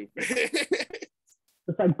stupid.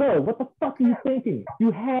 It's like, bro, what the fuck are you thinking?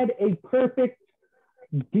 You had a perfect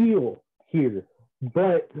deal here,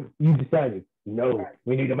 but you decided, no,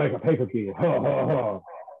 we need to make a pay-per-view. Ha, ha, ha.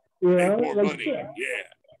 You know? More like, money. yeah.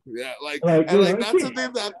 Yeah. That's the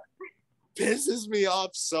thing that pisses me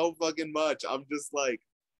off so fucking much. I'm just like,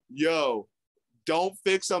 yo, don't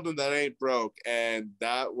fix something that ain't broke. And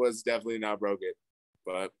that was definitely not broken.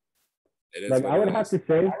 But it is. Like, I would have to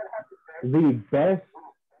say the best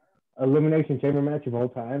Elimination Chamber match of all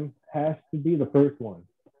time has to be the first one.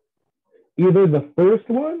 Either the first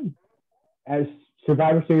one as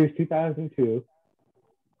Survivor Series 2002.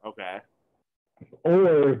 Okay.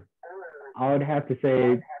 Or I would have to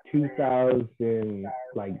say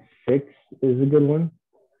 2006 is a good one,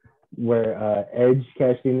 where Edge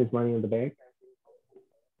cashed in his Money in the Bank.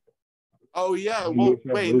 Oh yeah. Well,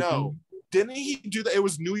 wait, no. Didn't he do that? It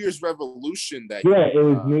was New Year's Revolution that. Yeah, it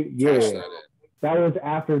was That was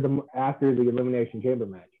after the Elimination Chamber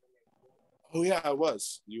match. Oh yeah, it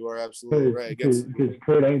was. You are absolutely right. Because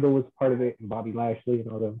Kurt Angle was part of it, and Bobby Lashley and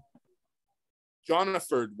all them.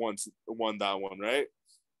 Jonathan won that one, right?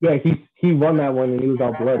 Yeah, he won that one, and he was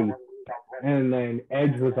all bloody. And then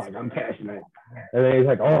Edge was like, "I'm cashing it," and then he's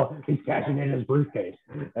like, "Oh, he's cashing in his briefcase."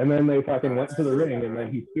 And then they fucking went to the ring, and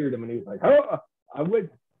then he speared him, and he was like, "Oh, I would."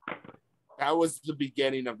 That was the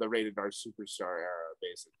beginning of the Rated R Superstar era,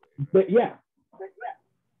 basically. But yeah.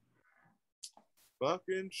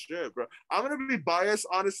 Fucking shit, bro. I'm gonna be biased,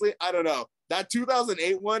 honestly. I don't know. That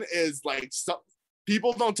 2008 one is like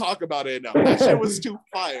people don't talk about it enough. That shit was too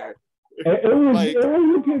fire. It was a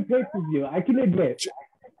good pay-per-view. I can admit.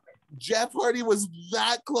 Jeff Hardy was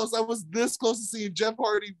that close. I was this close to seeing Jeff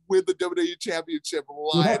Hardy win the WWE Championship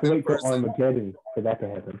You live have to in wait for person. Armageddon for that to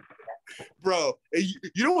happen. Bro,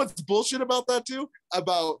 you know what's bullshit about that too?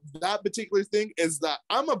 About that particular thing is that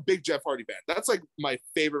I'm a big Jeff Hardy fan. That's like my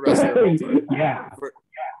favorite wrestler.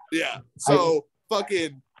 Yeah. So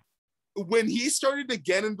fucking when he started to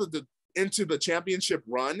get into the championship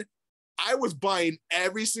run, I was buying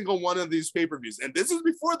every single one of these pay-per-views. And this is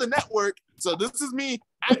before the network. So this is me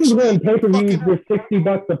actually. This is when pay-per-views were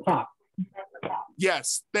 $60 a pop.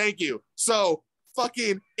 Yes, thank you. So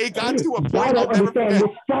fucking it got to a point I don't understand the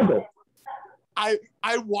struggle.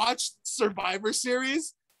 I watched Survivor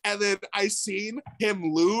Series and then I seen him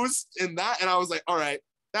lose in that, and I was like, all right,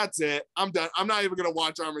 that's it. I'm done. I'm not even gonna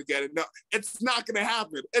watch Armageddon. No, it's not gonna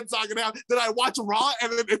happen. It's not gonna happen. Then I watched Raw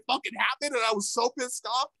and then it fucking happened, and I was so pissed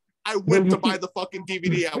off. I went to buy the fucking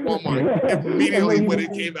DVD at Walmart immediately when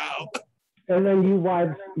it came out. And then you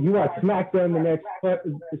watch SmackDown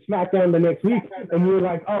the next week, and you're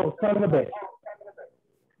like, oh, son of a bitch.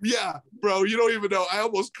 Yeah, bro, you don't even know. I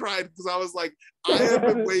almost cried because I was like, I have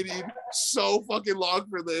been waiting so fucking long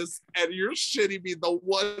for this, and you're shitting me the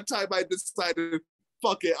one time I decided,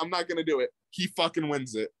 fuck it, I'm not going to do it. He fucking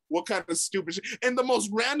wins it. What kind of stupid shit? And the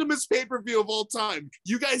most randomest pay-per-view of all time.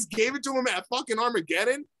 You guys gave it to him at fucking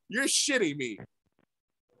Armageddon? You're shitting me.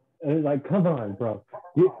 And like, come on, bro.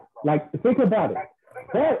 Think about it.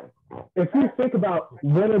 If you think about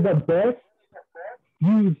one of the best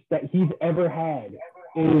feuds that he's ever had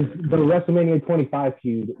is the WrestleMania 25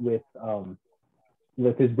 feud with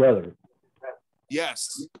his brother.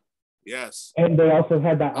 Yes. And they also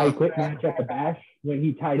had that I Quit match at the Bash when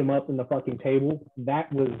he tied him up in the fucking table.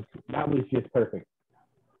 That was just perfect.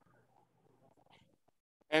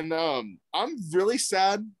 And I'm really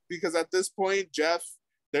sad because at this point, Jeff,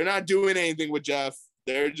 they're not doing anything with Jeff.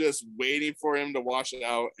 They're just waiting for him to wash it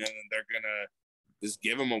out, and they're gonna just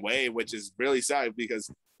give him away, which is really sad because,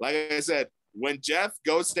 like I said, when Jeff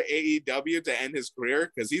goes to AEW to end his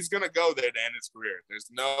career, because he's going to go there to end his career. There's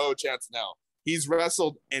no chance now. He's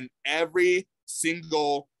wrestled in every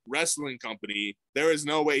single wrestling company. There is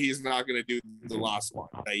no way he's not going to do the last one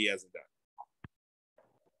that he hasn't done.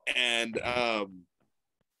 And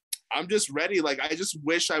I'm just ready. Like, I just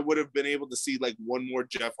wish I would have been able to see, like, one more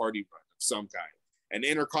Jeff Hardy run of some kind. An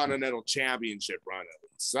Intercontinental Championship run of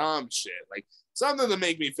some shit. Like, something to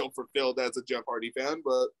make me feel fulfilled as a Jeff Hardy fan,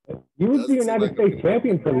 but he was the United States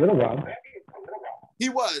champion for a little while. He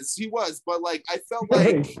was, but like I felt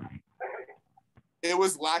like it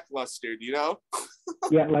was lackluster, you know?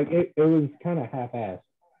 Yeah, like it was kind of half-assed.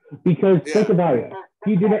 Because think about it,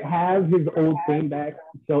 he didn't have his old theme back,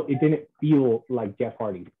 so it didn't feel like Jeff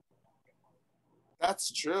Hardy. That's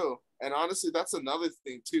true. And honestly, that's another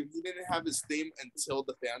thing too. He didn't have his theme until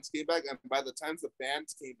the fans came back, and by the time the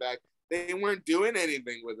fans came back, they weren't doing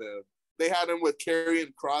anything with him. They had him with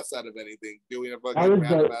Karrion Kross out of anything, doing a fucking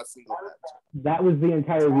random-ass single match. That was the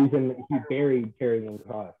entire reason that he buried Karrion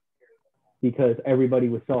Kross, because everybody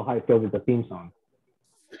was so hyped over the theme song.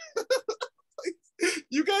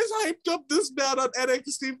 You guys hyped up this man on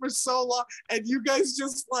NXT for so long, and you guys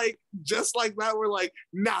just like that were like,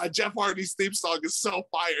 nah, Jeff Hardy's theme song is so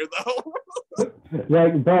fire though.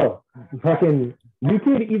 Like, bro, fucking, you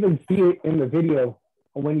could even see it in the video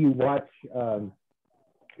when you watch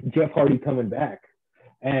Jeff Hardy coming back,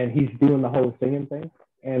 and he's doing the whole singing thing,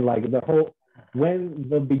 and like when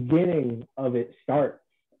the beginning of it starts,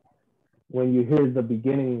 when you hear the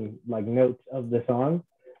beginning like notes of the song,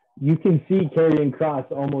 you can see Karrion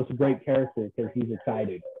Kross almost break character because he's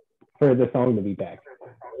excited for the song to be back.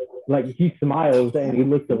 Like, he smiles and he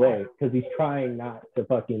looks away because he's trying not to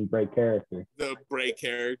fucking break character. The break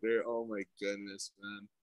character. Oh my goodness, man.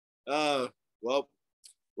 Well,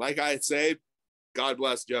 like I say, God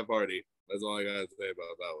bless Jeff Hardy. That's all I gotta say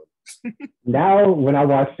about that one. Now, when I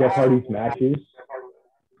watch Jeff Hardy's matches,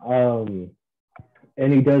 and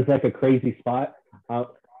he does like a crazy spot,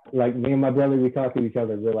 like me and my brother, we talk to each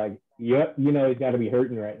other. We're like, yep, you know, he's got to be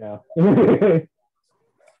hurting right now. Bro,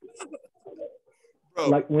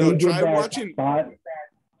 like when he did that spot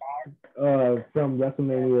from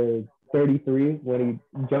WrestleMania 33, when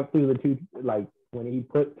he jumped through the two, like when he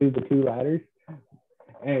put through the two ladders,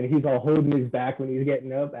 and he's all holding his back when he's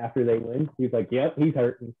getting up after they win. He's like, yep, he's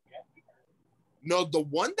hurting. No, the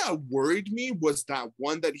one that worried me was that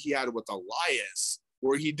one that he had with Elias,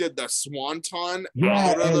 where he did the swanton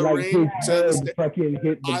out of the ring.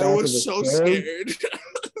 I was so scared.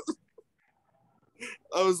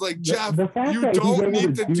 I was like, Jeff, you don't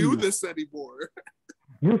need to do this anymore.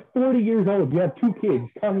 You're 40 years old. You have 2 kids.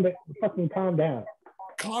 Calm down.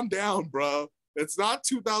 Calm down, bro. It's not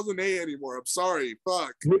 2008 anymore. I'm sorry.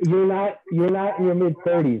 Fuck. You're not in your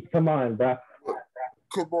mid-30s. Come on, bro.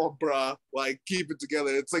 Come on, bruh. Like, keep it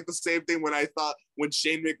together. It's like the same thing when I thought when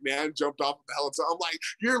Shane McMahon jumped off of the helicopter. I'm like,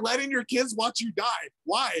 you're letting your kids watch you die.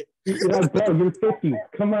 Why? You're like, bro, you're 50.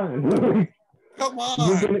 Come on. Come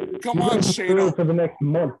on. Come on, Shane. For the next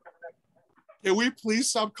month. Can we please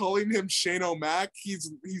stop calling him Shane O'Mac?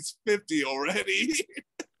 He's 50 already.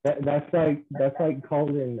 That's like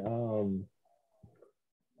calling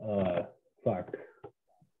fuck.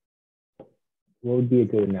 What would be a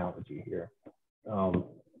good analogy here?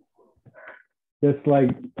 Just like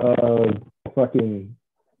fucking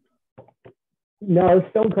no,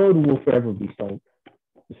 Stone Cold will forever be Stone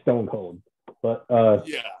Cold. But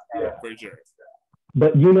yeah, for sure.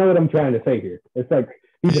 But you know what I'm trying to say here. It's like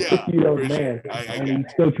he's a 50-year-old man and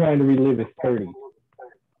he's still trying to relive his 30s.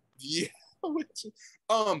 Yeah.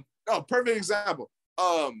 Perfect example.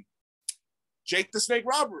 Jake the Snake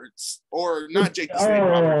Roberts. Or not Jake the Snake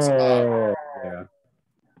Roberts. Yeah.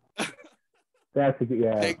 That's a good,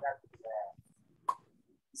 yeah.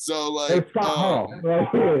 So like Scott Hall.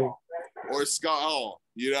 Or Scott Hall.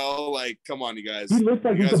 You know, like, come on, you guys. He looks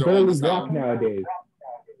like he's a barely walk nowadays.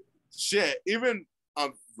 Shit, even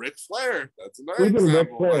Ric Flair. That's another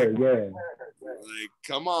example. Ric Flair, yeah. Like,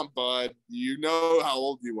 come on, bud. You know how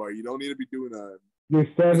old you are. You don't need to be doing that. You're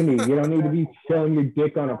 70. You don't need to be showing your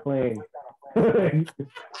dick on a plane.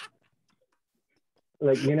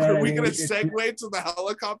 Like, you know, are we gonna segue to the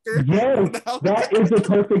helicopter? Yes, that is the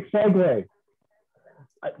perfect segue.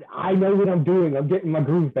 I know what I'm doing. I'm getting my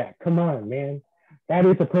groove back. Come on, man. That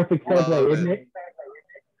is a perfect segue, isn't it?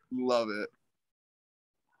 Love it.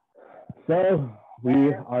 So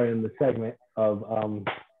we are in the segment of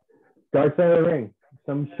Dark Side of the Ring.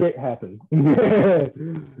 Some shit happened.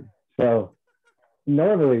 So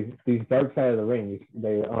normally these Dark Side of the Rings,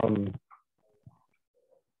 they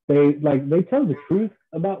tell the truth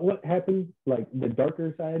about what happened, like the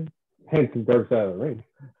darker side, hence the Dark Side of the Ring.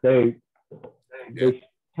 They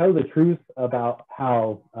tell the truth about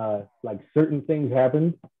how like certain things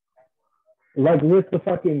happened. Like with the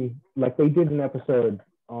fucking, like they did an episode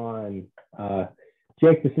on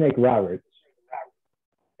Jake the Snake Roberts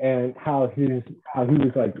and how he was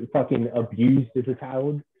like fucking abused as a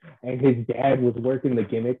child, and his dad was working the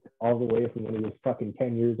gimmick all the way from when he was fucking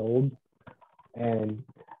 10 years old, and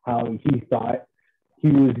how he thought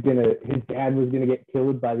his dad was gonna get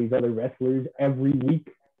killed by these other wrestlers every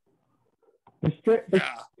week. The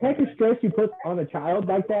type of stress you put on a child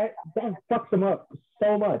like that fucks them up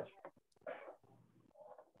so much.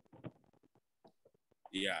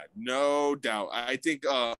 Yeah, no doubt. I think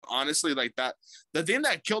honestly, like that, the thing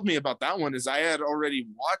that killed me about that one is I had already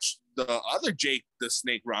watched the other Jake the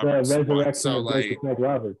Snake Roberts. The resurrection of Jake the Snake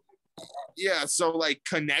Roberts. Yeah, so like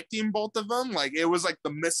connecting both of them, like it was like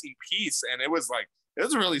the missing piece, and it was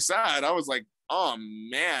really sad. I was like, oh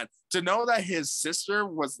man, to know that his sister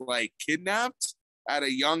was like kidnapped at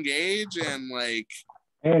a young age, and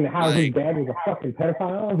how his dad was a fucking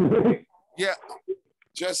pedophile. Yeah,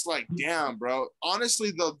 just like, damn, bro.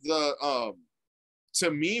 Honestly, the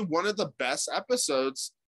to me, one of the best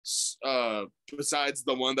episodes, besides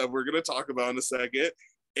the one that we're gonna talk about in a second,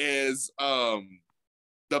 is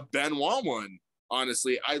the Benoit one.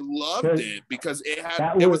 Honestly, I loved it because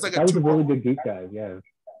it was like a really good deep dive. Yeah,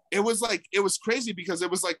 it was crazy because it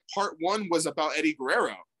was like part one was about Eddie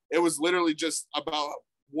Guerrero. It was literally just about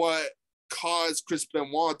what caused Chris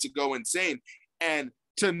Benoit to go insane, and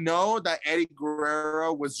to know that Eddie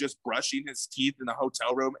Guerrero was just brushing his teeth in the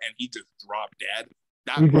hotel room and he just dropped dead,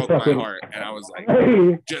 that broke my heart, and I was like,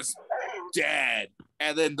 just dead.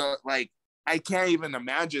 And then I can't even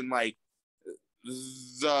imagine like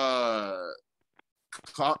the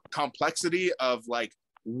complexity of like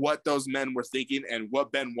what those men were thinking and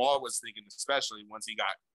what Benoit was thinking, especially once he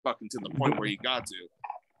got fucking to the point where he got to.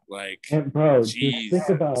 Like, and bro, just think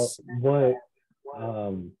about what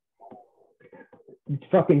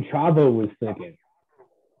fucking Chavo was thinking.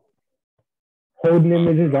 Holding him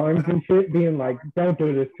in his arms and shit, being like, don't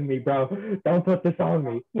do this to me, bro. Don't put this on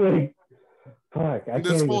me. Like, fuck, I can't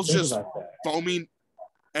even think about that. Foaming.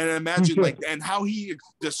 And imagine and how he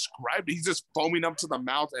described it, he's just foaming up to the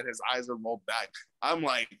mouth and his eyes are rolled back. I'm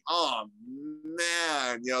like, oh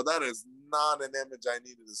man, that is not an image I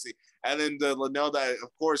needed to see. And then to know that,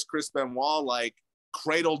 of course, Chris Benoit like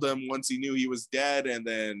cradled him once he knew he was dead, and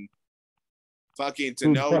then fucking to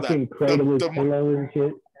know that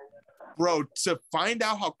bro, to find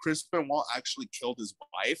out how Chris Benoit actually killed his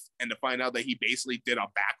wife and to find out that he basically did a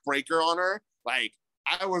backbreaker on her, like,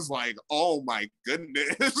 I was like, oh my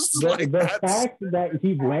goodness. The fact that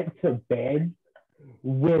he went to bed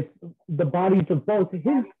with the bodies of both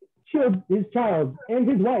his child and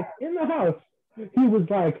his wife in the house, he was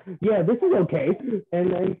like, yeah, this is okay.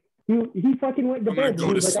 And then he fucking went to bed. And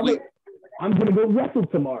he was like, I'm gonna go wrestle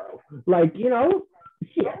tomorrow. Like, you know,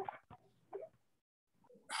 shit.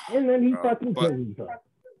 And then he fucking killed himself.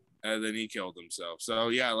 And then he killed himself. So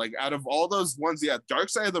yeah, like out of all those ones, yeah, Dark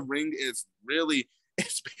Side of the Ring is really,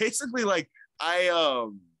 it's basically like I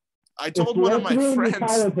told one of my friends.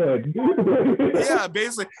 Yeah,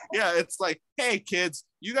 basically, yeah, it's like, hey kids,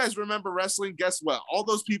 you guys remember wrestling? Guess what? All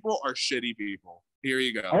those people are shitty people. Here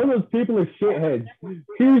you go. All those people are shitheads.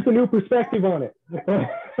 Here's the new perspective on it.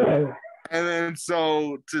 And then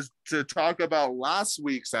so to talk about last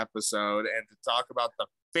week's episode and to talk about the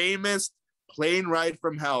famous plane ride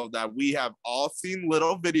from hell that we have all seen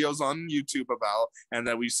little videos on YouTube about, and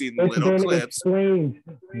that we've seen it's little been clips. Explained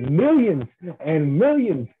millions and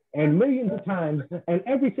millions and millions of times, and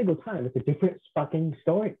every single time it's a different fucking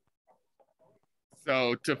story.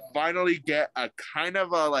 So to finally get a kind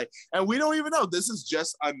of a like, and we don't even know, this is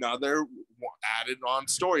just another added on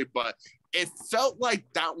story, but it felt like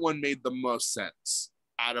that one made the most sense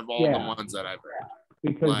out of all the ones that I've heard.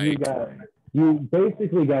 Because like, you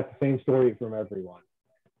basically got the same story from everyone.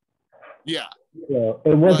 Yeah. So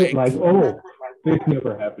it wasn't like, oh, this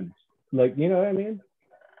never happened. Like, you know what I mean?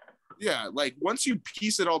 Yeah, like once you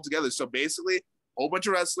piece it all together. So basically, a whole bunch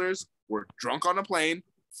of wrestlers were drunk on a plane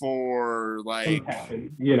for like,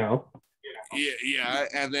 you know. Yeah,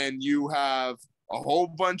 and then you have a whole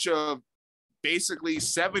bunch of basically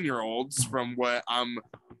 7-year-olds from what I'm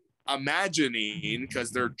imagining,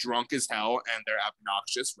 because they're drunk as hell and they're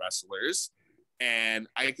obnoxious wrestlers. And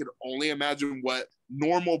I could only imagine what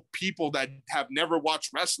normal people that have never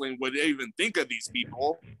watched wrestling would even think of these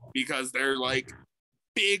people, because they're like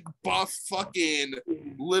big buff fucking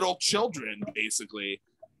little children basically.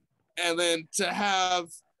 And then to have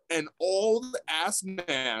an old ass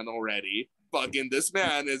man already, fucking this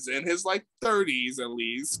man is in his like 30s at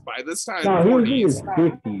least by this time. No, 40s. He was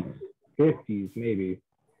in his 50s maybe.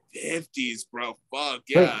 50s, bro. Fuck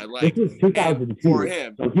yeah. Wait, like this is 2002 for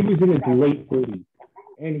him. So he was in his late 40s.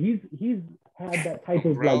 And he's had that type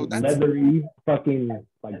of like leathery fucking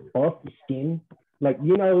like buff skin. Like,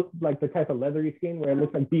 you know, like the type of leathery skin where it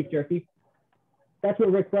looks like beef jerky. That's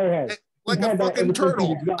what Ric Flair has. Like a fucking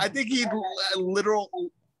turtle. I think he'd literal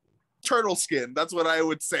turtle skin. That's what I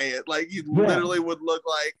would say it. Like he literally would look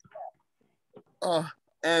like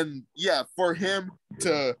and yeah, for him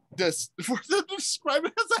to describe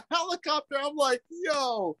it as a helicopter, I'm like,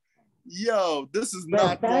 yo, this is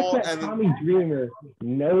not cool. And Tommy Dreamer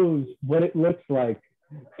knows what it looks like,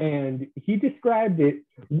 and he described it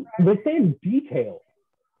within detail,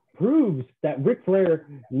 proves that Ric Flair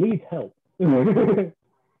needs help.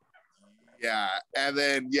 Yeah, and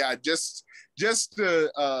then just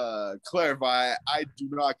to clarify, I do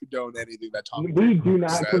not condone anything that Tommy Dreamer do not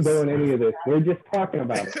says. Condone any of this. We're just talking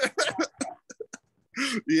about it.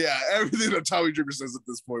 Yeah, everything that Tommy Dreamer says at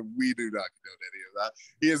this point, we do not condone any of that.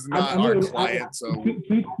 He is not our client, so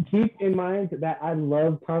keep in mind that I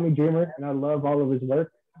love Tommy Dreamer and I love all of his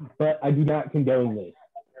work, but I do not condone this.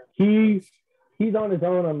 He's on his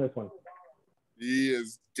own on this one. He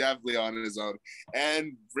is definitely on his own.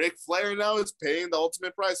 And Ric Flair now is paying the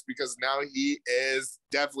ultimate price, because now he is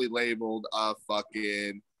definitely labeled a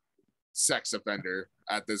fucking sex offender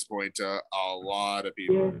at this point to a lot of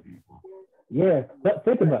people. Yeah, but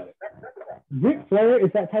think about it. Ric Flair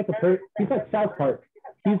is that type of person. He's like South Park.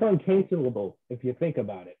 He's uncancelable if you think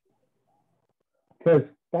about it. Because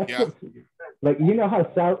that's what, like, you know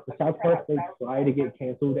how South Park, they try to get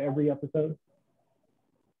canceled every episode?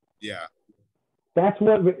 Yeah. That's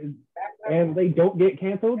what, and they don't get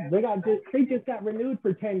canceled. They just got renewed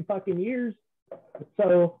for 10 fucking years.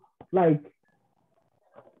 So, like,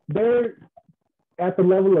 they're at the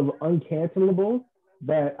level of uncancelable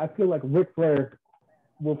that I feel like Ric Flair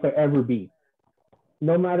will forever be.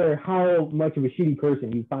 No matter how much of a shitty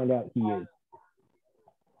person you find out he is.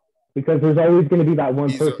 Because there's always going to be that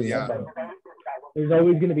one person. There's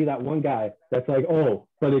always going to be that one guy that's like, oh,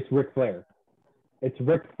 but it's Ric Flair. It's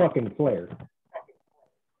Ric fucking Flair.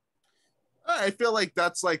 I feel like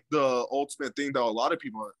that's like the ultimate thing, though. A lot of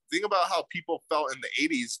people think about how people felt in the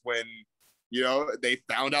 80s when, you know, they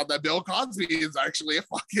found out that Bill Cosby is actually a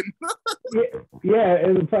fucking yeah,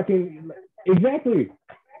 and fucking exactly.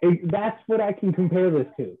 That's what I can compare this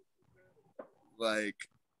to. Like,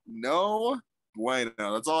 no bueno.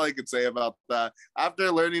 That's all I could say about that.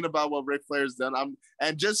 After learning about what Ric Flair's done,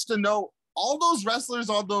 and just to know all those wrestlers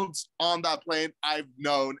on that plane, I've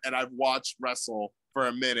known and I've watched wrestle for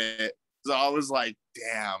a minute. So I was like,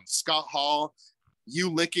 damn, Scott Hall, you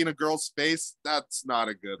licking a girl's face, that's not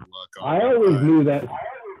a good look. I always knew that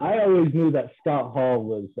Scott Hall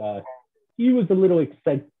was he was a little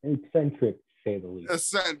eccentric, to say the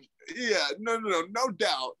least. Yeah, no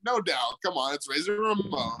doubt. Come on, it's Razor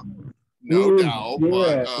Ramon. No doubt. Yeah,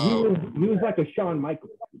 but, he was like a Shawn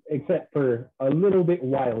Michaels, except for a little bit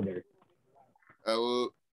wilder. A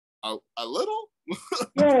little?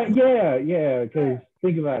 yeah. Because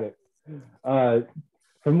think about it.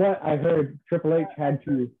 From what I heard, Triple H had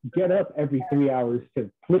to get up every 3 hours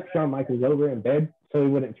to flip Shawn Michaels over in bed so he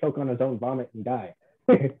wouldn't choke on his own vomit and die.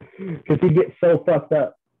 Because he gets so fucked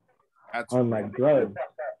up on like drugs.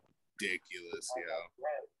 Ridiculous, yeah.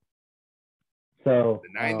 So the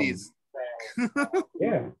 90s.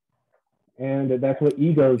 Yeah, and that's what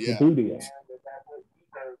egos will do to you.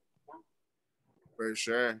 For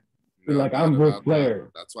sure. No, like, I'm Ric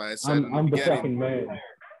Flair. That's why I said I'm the fucking man.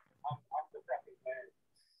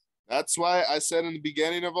 That's why I said in the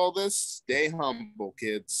beginning of all this, stay humble,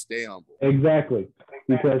 kids. Stay humble. Exactly.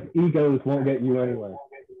 Because egos won't get you anywhere.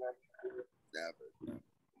 Never.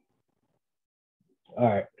 All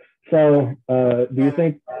right. So, do you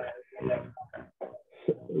think...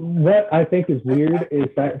 What I think is weird is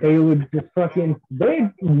that they would just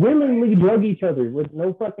they'd willingly drug each other with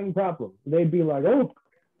no fucking problem. They'd be like, oh,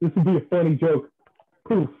 this would be a funny joke.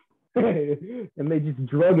 Poof. And they just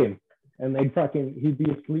drug him. And he'd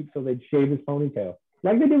be asleep, so they'd shave his ponytail.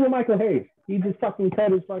 Like they did with Michael Hayes. He just fucking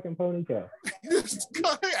cut his fucking ponytail.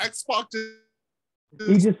 X-Pac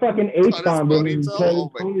he just fucking H-bombed him and cut his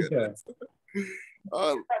ponytail.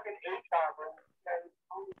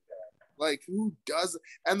 Like, who does?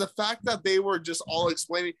 And the fact that they were just all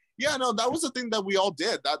explaining, yeah, no, that was the thing that we all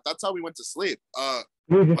did. That's how we went to sleep.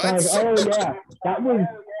 We were just like, oh yeah, that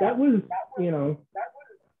was, you know,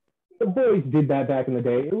 the boys did that back in the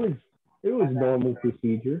day. It was normal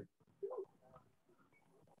procedure.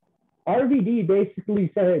 RVD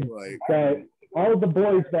basically said that all the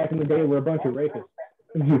boys back in the day were a bunch of rapists.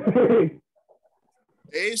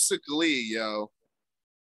 Basically, yo.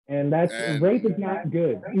 And rape is not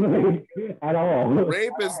good at all.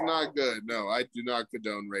 Rape is not good. No, I do not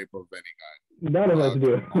condone rape of any kind. None of us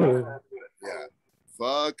do. Yeah.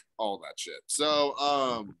 Fuck all that shit.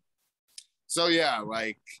 So yeah,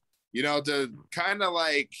 like, you know, to kind of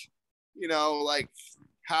like, you know, like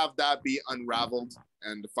have that be unraveled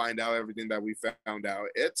and to find out everything that we found out,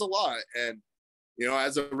 it's a lot. And, you know,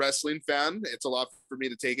 as a wrestling fan, it's a lot for me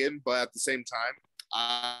to take in, but at the same time,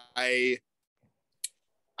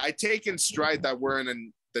 I take in stride that we're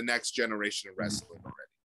in the next generation of wrestling already.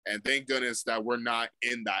 And thank goodness that we're not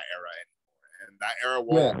in that era anymore. And that era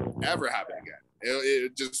won't ever happen again.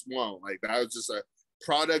 It just won't. Like, that was just a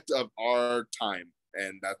product of our time.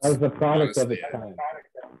 And that was a product of its time.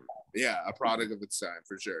 Yeah, a product of its time,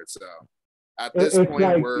 for sure. So, at this point,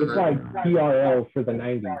 it's like TRL for the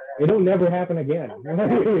 90s. It'll never happen again.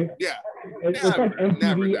 Yeah. It's like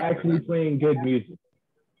MTV actually playing good music.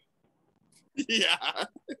 Yeah.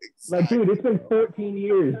 Exactly. Like, dude, it's been 14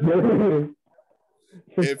 years.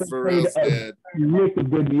 It for real did. Lick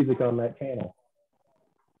of good music on that channel.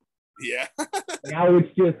 Yeah. Now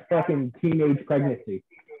it's just fucking teenage pregnancy.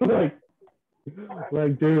 like,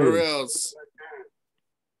 dude. For reals.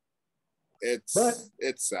 It's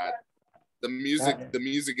sad. The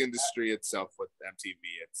music industry itself with MTV,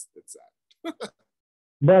 it's sad.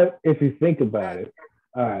 But if you think about it,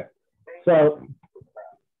 all right. So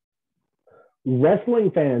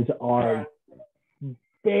wrestling fans are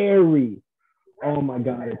very, oh my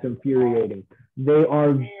God, it's infuriating. They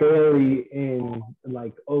are very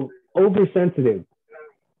oversensitive.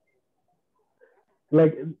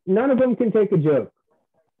 Like, none of them can take a joke,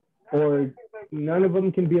 or none of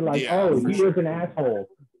them can be like, oh, he was an asshole.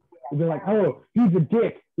 They'll be like, oh, he's a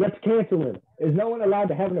dick. Let's cancel him. Is no one allowed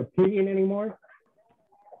to have an opinion anymore?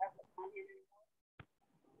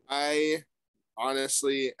 I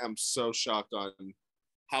honestly am so shocked on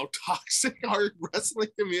how toxic our wrestling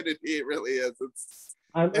community really is. It's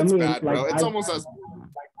bad, bro. It's almost as...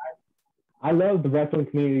 I love the wrestling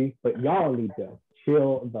community, but y'all need to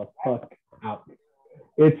chill the fuck out.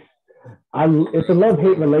 It's a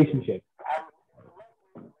love-hate relationship.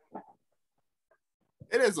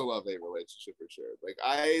 It is a love-hate relationship for sure. Like,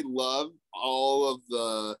 I love all of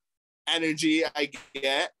the energy I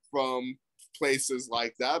get from places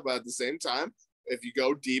like that, but at the same time, if you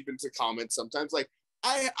go deep into comments, sometimes, like,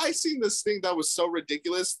 I seen this thing that was so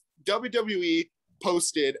ridiculous. WWE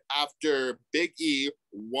posted after Big E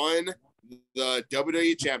won the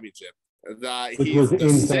WWE Championship that he's the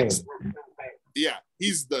sixth. Yeah,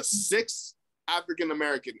 he's the sixth African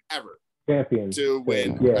American ever champion to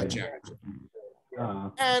win a championship.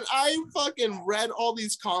 And I fucking read all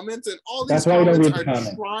these comments, and all these That's why you don't comments read are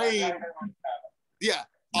the comments. trying. Yeah,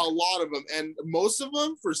 a lot of them, and most of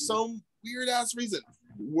them, for some weird ass reason,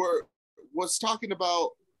 was talking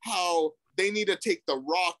about how they need to take The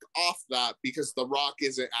Rock off that because The Rock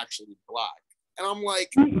isn't actually black. And I'm like,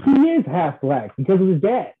 he is half black because of his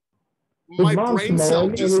dad. My brain cell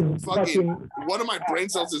just fucking one of my brain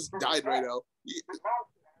cells just died right now.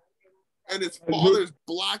 And his father's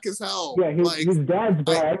black as hell. Yeah, his dad's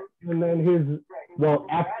black, and then his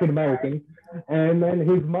African American, and then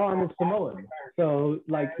his mom is Samoan. So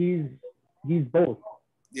like he's both.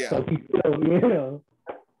 Yeah. So he's still,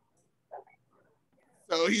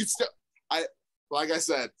 So he's still. Like I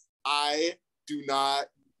said, I do not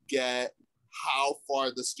get how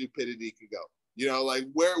far the stupidity can go. Like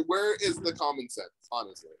where is the common sense,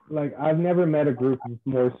 honestly? Like I've never met a group of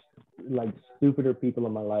more like stupider people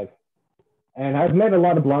in my life, and I've met a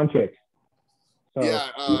lot of blonde chicks. So, yeah.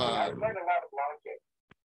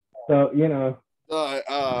 So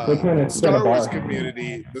the Star Wars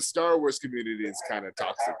community. The Star Wars community is kind of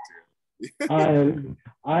toxic too.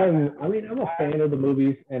 I'm a fan of the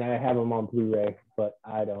movies, and I have them on Blu-ray, but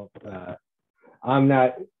I don't. I'm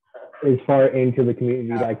not as far into the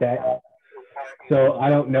community like that. So I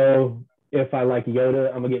don't know if I like Yoda,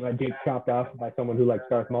 I'm gonna get my dick chopped off by someone who likes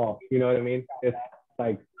Darth Maul. You know what I mean? It's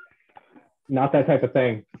like not that type of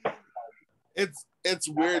thing. It's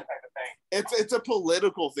weird. It's a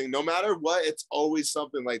political thing. No matter what, it's always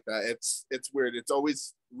something like that. It's weird. It's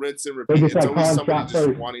always rinse and repeat. It's always somebody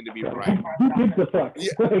just wanting to be right. Who gives a fuck?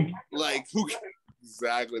 Yeah, like who?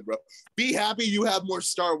 Exactly, bro. Be happy you have more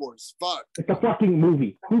Star Wars. Fuck. It's a fucking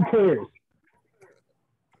movie. Who cares?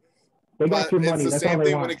 They got your money. It's the That's same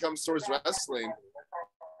thing when it comes towards wrestling.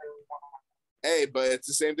 Hey, but it's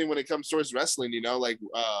the same thing when it comes towards wrestling. Like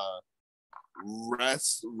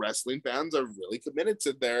wrestling fans are really committed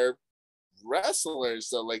to their wrestlers.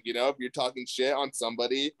 So like, if you're talking shit on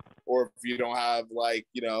somebody, or if you don't have like,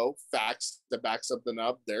 facts to back something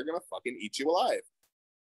up, they're gonna fucking eat you alive.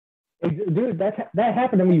 Dude, that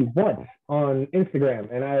happened to me once on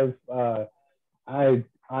Instagram, and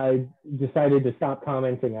I decided to stop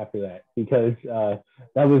commenting after that because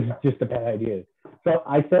that was just a bad idea. So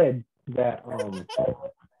I said that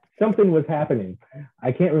something was happening.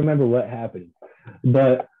 I can't remember what happened,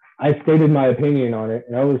 but I stated my opinion on it,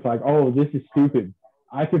 and I was like, "Oh, this is stupid.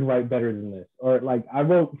 I could write better than this," or like I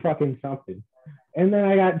wrote fucking something, and then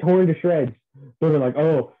I got torn to shreds. They were like,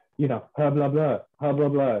 "Oh, blah blah blah, blah blah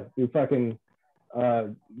blah. You fucking."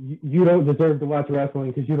 You don't deserve to watch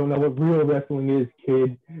wrestling because you don't know what real wrestling is,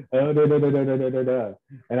 kid. And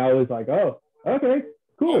I was like, oh, okay,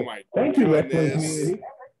 cool. Oh Thank you, wrestling community.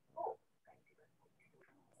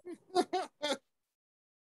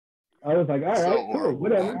 I was like, all right, cool,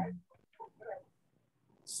 whatever.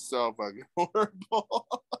 So fucking horrible.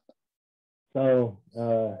 So,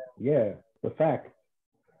 yeah, the fact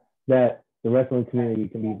that the wrestling community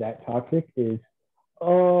can be that toxic is,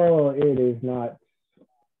 it is not.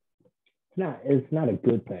 It's not a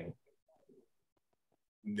good thing.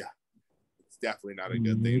 No, it's definitely not a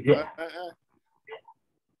good thing. Yeah. But,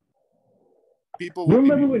 people you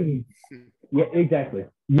remember when? Yeah, exactly.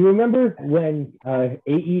 You remember when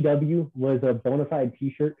AEW was a bona fide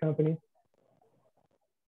T-shirt company?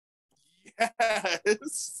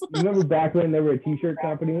 Yes. You remember back when they were a T-shirt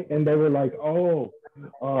company and they were like,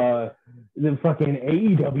 the fucking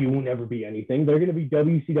AEW will never be anything. They're gonna be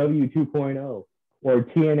WCW 2.0. Or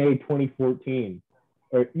TNA 2014,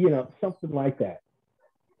 or something like that.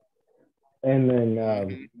 And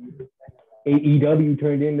then AEW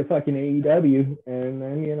turned into fucking AEW, and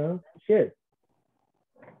then shit.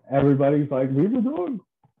 Everybody's like, we were wrong,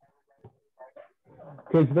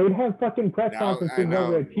 because they'd have fucking press conferences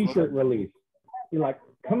over a T-shirt release. You're like,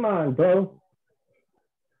 come on, bro.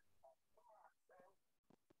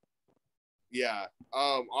 Yeah.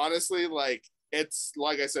 Honestly, like. It's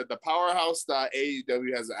like I said, the powerhouse that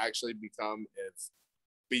AEW has actually become is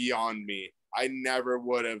beyond me. I never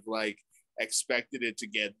would have expected it to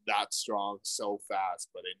get that strong so fast,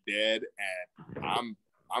 but it did, and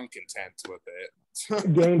I'm content with it.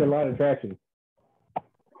 It gained a lot of traction.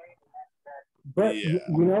 But you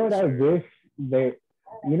know what I wish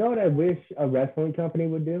I wish a wrestling company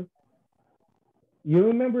would do? You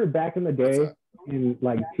remember back in the day in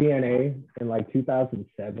TNA in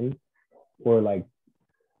 2007? Or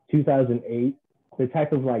 2008, the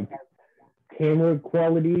type of camera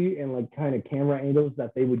quality and kind of camera angles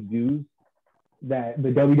that they would use that the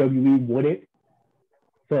WWE wouldn't,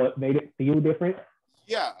 so it made it feel different.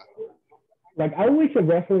 Yeah. I wish a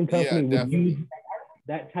wrestling company would use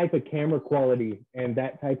that type of camera quality and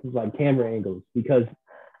that type of like camera angles, because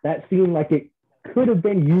that seemed like it could have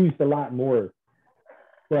been used a lot more,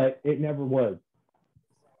 but it never was.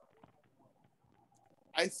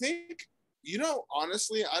 I think,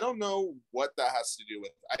 honestly, I don't know what that has to do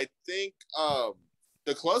with. I think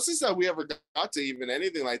the closest that we ever got to even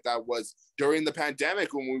anything like that was during the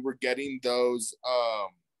pandemic when we were getting those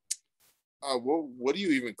what do you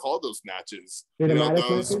even call those matches?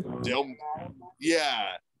 Those film,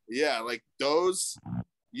 yeah, like those,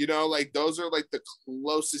 like those are like the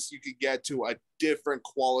closest you could get to a different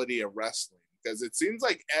quality of wrestling, because it seems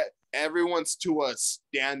like everyone's to a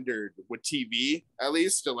standard with TV, at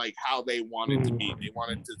least to like how they want it to be. They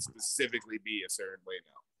want it to specifically be a certain way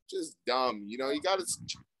now. Just dumb, you got to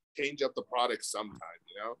change up the product sometime,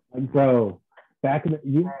 Like, bro, back in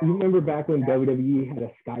you remember back when WWE had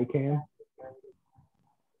a sky cam?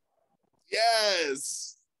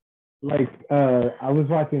 Yes. Like, I was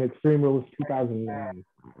watching Extreme Rules 2009.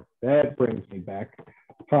 That brings me back.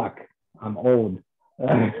 Fuck, I'm old.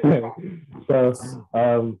 So,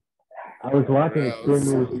 I was watching Extreme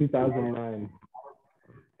Rules 2009,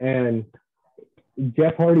 and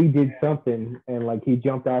Jeff Hardy did something, and like he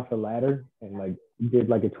jumped off the ladder and like did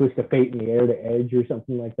like a twist of fate in the air to Edge or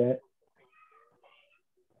something like that.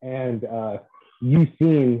 And you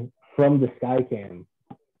seen from the sky cam,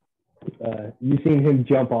 you seen him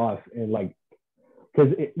jump off and like,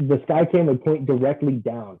 because the sky cam would point directly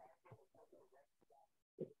down,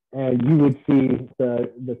 and you would see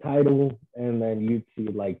the title, and then you'd see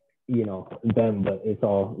like them, but it's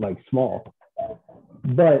all like small.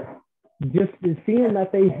 But just seeing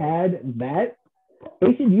that they had that,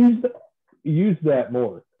 they should use that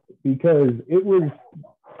more, because it was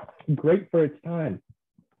great for its time.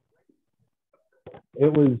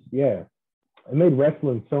 It was, yeah, it made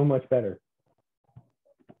wrestling so much better.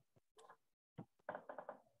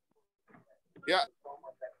 Yeah,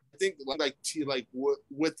 I think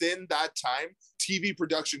within that time, TV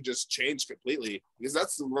production just changed completely,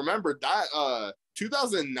 because remember that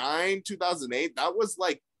 2009, 2008, that was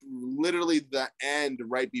like literally the end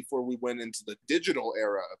right before we went into the digital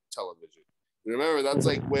era of television. Remember, that's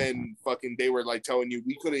like when fucking they were like telling you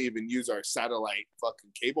we couldn't even use our satellite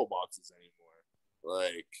fucking cable boxes anymore.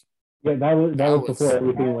 Like, yeah, that was before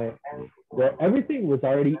everything went. Well, everything was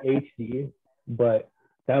already HD, but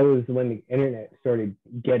that was when the internet started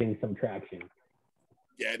getting some traction.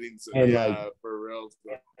 For real.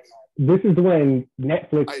 This is when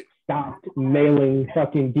Netflix stopped mailing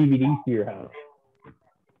fucking DVDs to your house.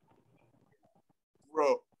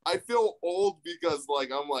 Bro, I feel old because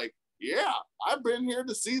like I'm like, yeah, I've been here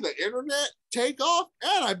to see the internet take off,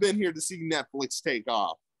 and I've been here to see Netflix take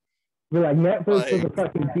off. But like Netflix was a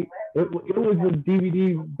fucking it was a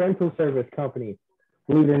DVD rental service company,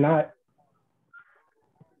 believe it or not.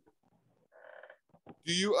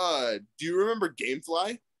 Do you remember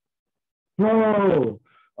GameFly? Bro,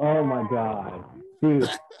 oh my god, dude!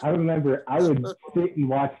 I remember I would sit and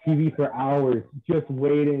watch TV for hours just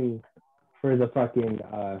waiting for the fucking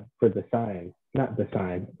for the sign, not the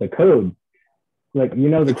sign, the code. Like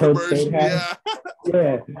the code they'd have.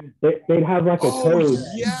 Yeah, they'd have like a code.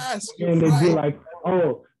 Yes, and they'd be like,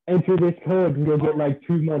 oh, enter this code and you'll get like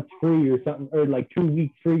 2 months free or something, or like 2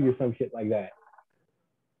 weeks free or some shit like that.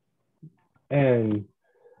 And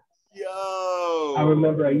I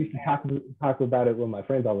remember I used to talk about it with my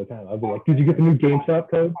friends all the time. I'd be like, did you get the new GameStop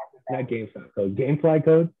code? Not GameStop code, GameFly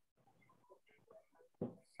code.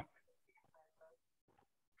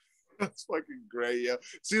 That's fucking great, yeah.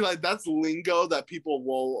 See, like that's lingo that people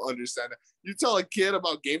won't understand. You tell a kid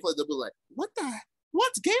about GameFly, they'll be like,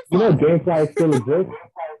 what's GameFly? GameFly still exists.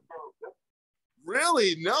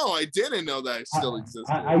 Really? No, I didn't know that it still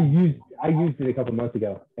existed. I used it a couple months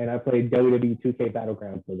ago, and I played WWE 2K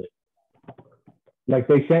Battlegrounds with it. Like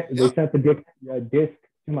they sent the disc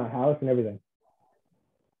to my house and everything.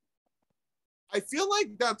 I feel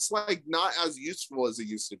like that's like not as useful as it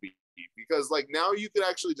used to be, because like now you can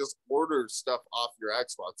actually just order stuff off your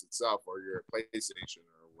Xbox itself or your PlayStation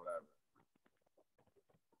or whatever.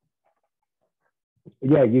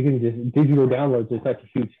 Yeah, you can just digital downloads are such a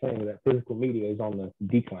huge thing that physical media is on the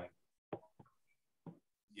decline.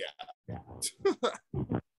 Yeah.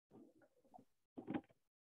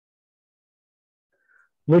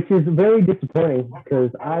 Which is very disappointing,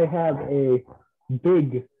 because I have a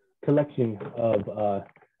big collection of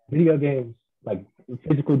video games, like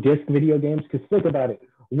physical disc video games. Because think about it,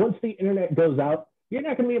 once the internet goes out, you're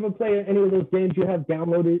not going to be able to play any of those games you have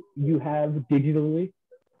downloaded, you have digitally.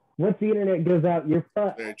 Once the internet goes out, you're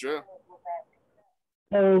fucked. Very true.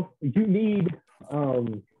 So you need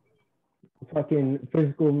fucking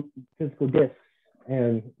physical discs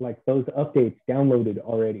and like those updates downloaded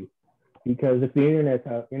already. Because if the internet's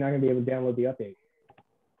out, you're not gonna be able to download the update.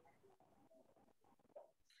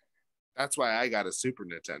 That's why I got a Super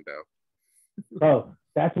Nintendo. Bro,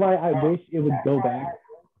 that's why I wish it would go back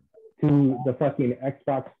to the fucking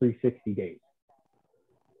Xbox 360 days.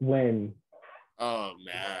 When Oh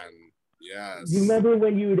man, yes. you remember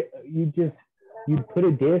when you'd put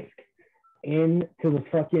a disc into the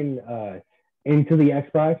fucking into the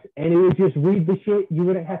Xbox and it would just read the shit. You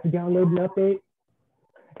wouldn't have to download an update.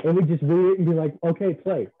 It would just read it and be like, okay,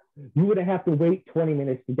 play. You wouldn't have to wait 20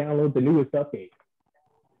 minutes to download the newest update.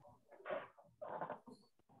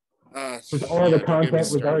 Because all the content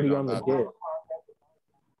was already on the disc.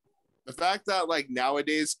 The fact that like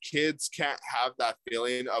nowadays kids can't have that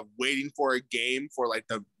feeling of waiting for a game for like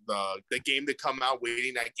the game to come out,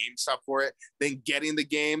 waiting at GameStop for it, then getting the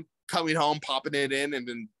game, coming home, popping it in, and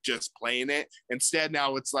then just playing it. Instead,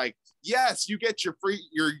 now it's like, yes, you get your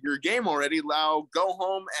game already. Now go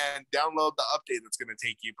home and download the update that's going to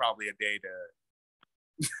take you probably a day to.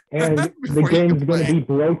 And the game's going to be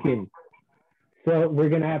broken. So we're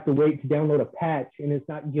going to have to wait to download a patch, and it's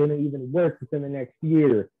not going to even work within the next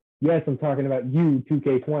year. Yes, I'm talking about you,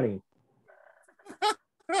 2K20.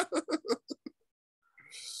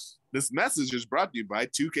 This message is brought to you by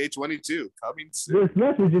 2K22. Coming soon. This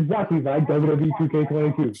message is brought to you by WWE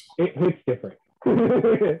 2K22. It hits different.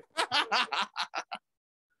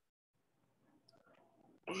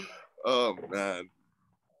 Oh, man.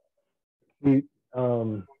 Did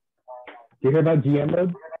you hear about GM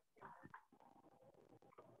mode?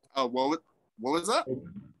 Oh, what was that?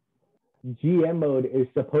 GM mode is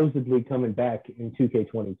supposedly coming back in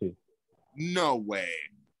 2K22. No way.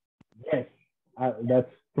 Yes,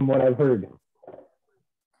 that's from what I've heard.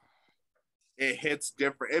 It hits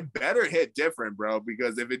different. It better hit different, bro,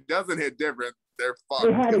 because if it doesn't hit different, they're fucked.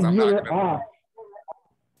 They had a year off.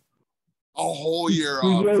 A whole year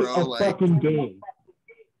off, bro. A fucking game.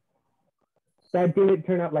 That didn't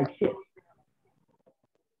turn out like shit.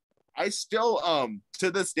 I still, to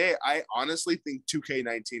this day, I honestly think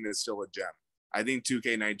 2K19 is still a gem. I think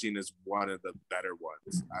 2K19 is one of the better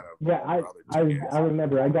ones out of I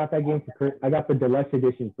remember I got that game I got the deluxe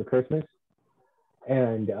edition for Christmas,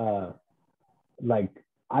 and like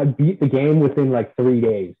I beat the game within like 3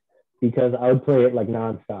 days because I would play it like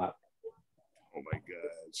nonstop. Oh my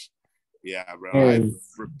gosh, yeah, bro. I've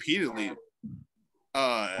repeatedly.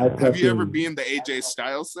 Have you ever been the AJ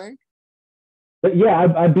Styles thing? But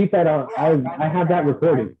yeah, I beat that on. I have that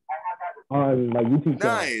recorded on my YouTube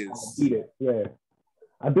channel. Nice. I beat it. Yeah,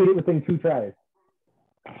 I beat it within 2 tries.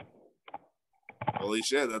 Holy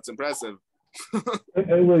shit, that's impressive.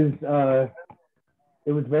 It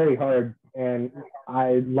was very hard, and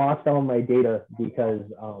I lost all my data because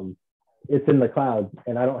it's in the cloud,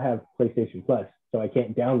 and I don't have PlayStation Plus, so I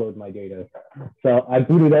can't download my data. So I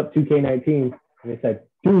booted up 2K19, and it said,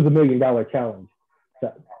 "Do the $1 million challenge."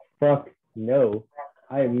 So fuck. No,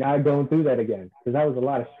 I am not going through that again because that was a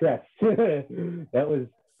lot of stress. That was.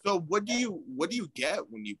 So what do you get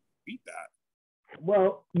when you beat that?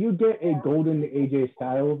 Well, you get a golden AJ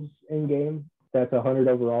Styles in game. That's 100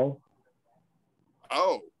 overall.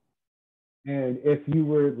 Oh. And if you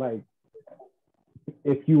were like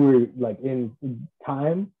in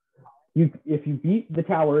time, if you beat the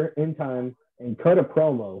tower in time and cut a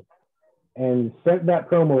promo and sent that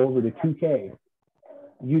promo over to 2K.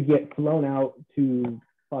 You get flown out to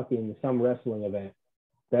fucking some wrestling event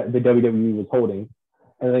that the WWE was holding,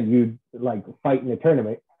 and then you like fight in a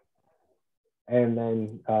tournament, and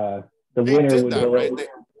then the winner would go. Right?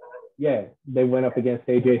 They went up against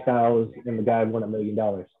AJ Styles, and the guy won $1 million.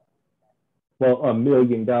 Well, $1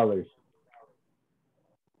 million.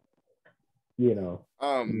 You know.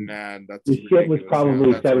 Oh man, that's the shit was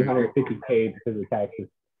probably $750K because of taxes.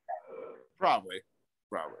 Probably.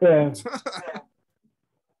 Yeah.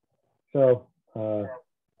 So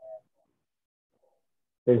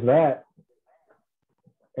there's that,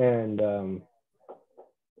 and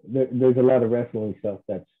there's a lot of wrestling stuff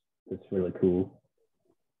that's really cool.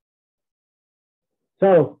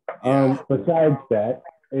 So besides that,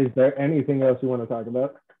 is there anything else you want to talk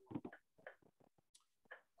about?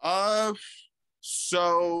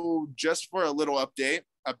 So just for a little update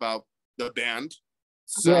about the band.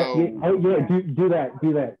 So do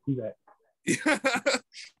that.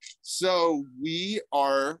 So we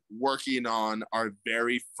are working on our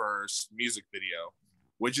very first music video,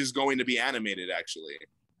 which is going to be animated actually.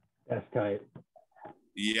 That's tight.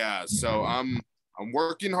 Yeah, so I'm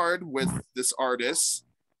working hard with this artist,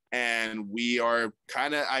 and I've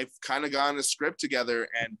kind of gotten a script together,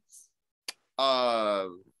 and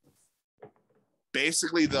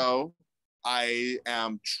basically though, I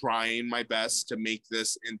am trying my best to make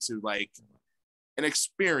this into like an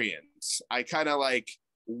experience. I kind of like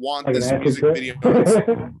want Like this music video.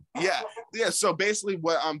 Yeah. So basically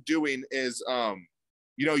what I'm doing is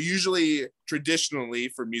usually traditionally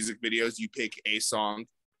for music videos, you pick a song,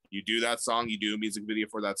 you do that song, you do a music video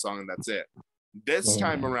for that song, and that's it. This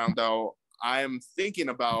time around though, I'm thinking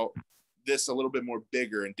about this a little bit more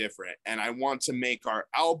bigger and different, and I want to make our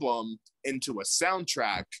album into a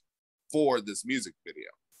soundtrack for this music video.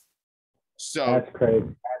 So that's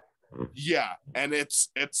crazy. Yeah, and it's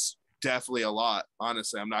definitely a lot,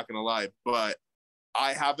 honestly, I'm not gonna lie, but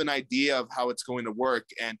I have an idea of how it's going to work,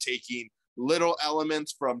 and taking little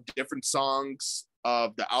elements from different songs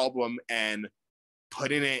of the album and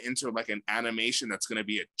putting it into like an animation that's going to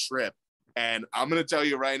be a trip. And I'm going to tell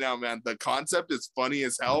you right now, man, the concept is funny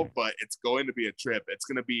as hell, but it's going to be a trip. It's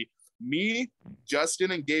going to be me,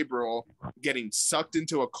 Justin, and Gabriel getting sucked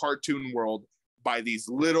into a cartoon world by these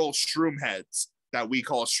little shroom heads that we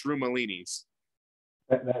call Shroomalinis.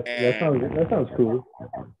 That sounds cool.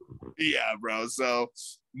 Yeah, bro. So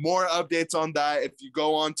more updates on that. If you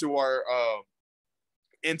go onto our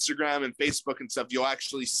Instagram and Facebook and stuff, you'll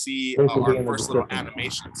actually see our first little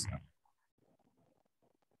animations.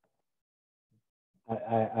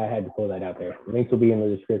 I had to pull that out there. Links will be in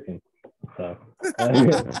the description. So,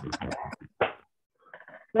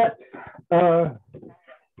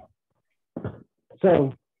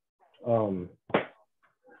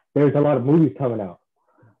 there's a lot of movies coming out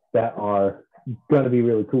that are gonna be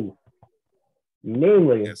really cool.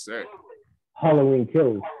 Namely, yes, sir. Halloween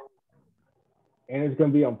Kills, and it's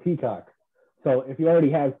gonna be on Peacock. So if you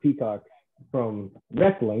already have Peacock from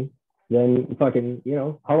wrestling, then fucking,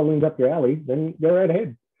 Halloween's up your alley, then go right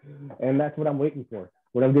ahead. And that's what I'm waiting for.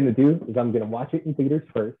 What I'm going to do is I'm going to watch it in theaters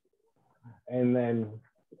first, and then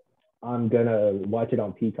I'm going to watch it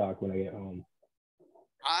on Peacock when I get home.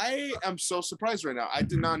 I am so surprised right now. I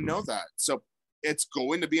did not know that. So it's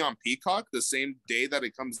going to be on Peacock the same day that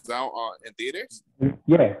it comes out in theaters?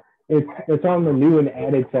 Yeah, it's on the new and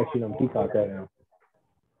added section on Peacock right now.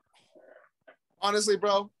 Honestly,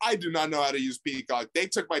 bro, I do not know how to use Peacock. They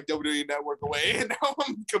took my WWE network away, and now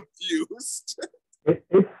I'm confused.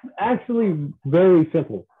 It's actually very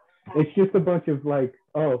simple. It's just a bunch of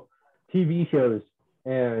TV shows,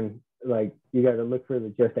 and you got to look for the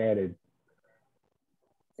just added.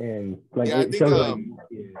 And I think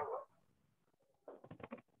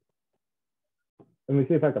let me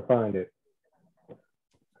see if I can find it.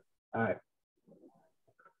 All right.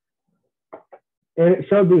 And it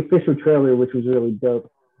showed the official trailer, which was really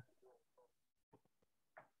dope.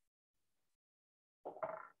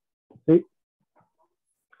 See?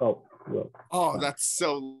 Oh, look. Oh, that's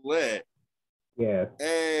so lit. Yeah.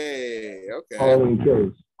 Hey, okay. Halloween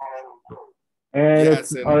Kills. And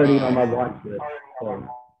it's already on my watch list. So.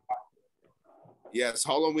 Yes,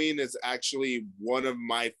 Halloween is actually one of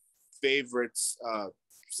my favorite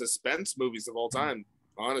suspense movies of all time.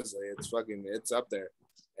 Honestly, it's up there.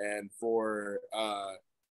 And for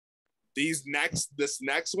this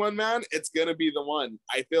next one, man, it's gonna be the one.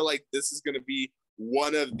 I feel like this is gonna be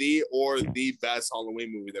one of the best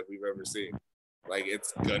Halloween movie that we've ever seen. Like,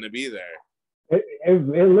 it's gonna be there.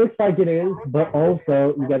 It looks like it is, but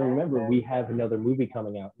also you got to remember we have another movie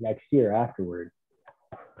coming out next year afterward.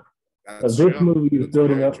 So this movie is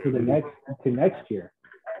building up to next year.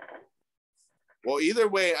 Well, either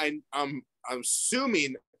way, I'm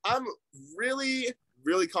assuming, I'm really,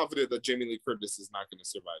 really confident that Jamie Lee Curtis is not going to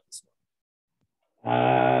survive this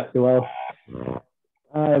one. Well,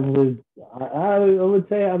 I would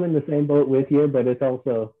say I'm in the same boat with you, but it's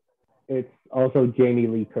also Jamie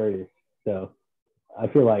Lee Curtis. So I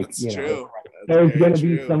feel like there's going to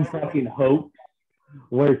be some fucking hope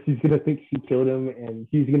where she's going to think she killed him, and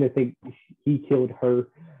she's going to think he killed her,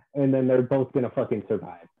 and then they're both going to fucking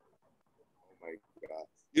survive.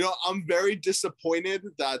 I'm very disappointed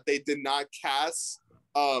that they did not cast.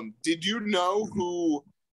 Did you know who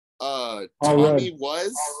Tommy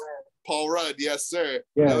was? Paul Rudd, yes, sir.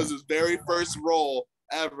 Yeah. That was his very first role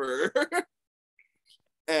ever.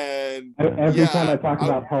 And every time I talk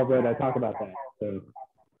about Paul Rudd, I talk about that. So.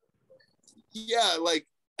 Yeah, like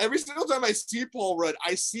every single time I see Paul Rudd,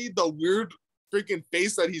 I see the weird freaking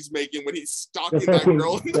face that he's making when he's stalking that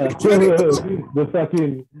girl. The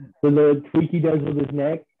little tweak he does with his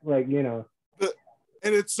neck,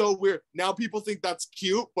 and it's so weird. Now people think that's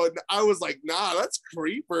cute, but I was like, nah, that's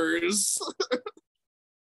creepers.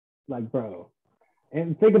 Bro.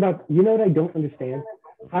 And think about, what I don't understand?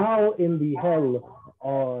 How in the hell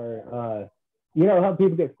are, how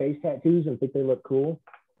people get face tattoos and think they look cool?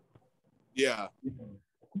 Yeah.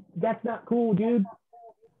 That's not cool, dude.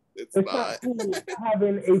 It's It's not. not cool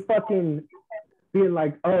having a fucking being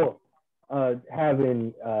like, oh,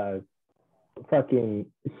 having fucking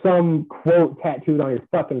some quote tattooed on your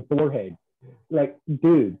fucking forehead. Like,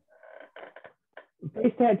 dude,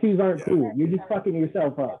 face tattoos aren't cool. You're just fucking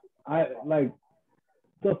yourself up. I like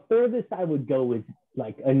the furthest I would go is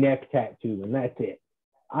like a neck tattoo, and that's it.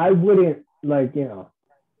 I wouldn't like,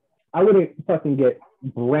 I wouldn't fucking get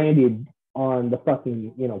branded on the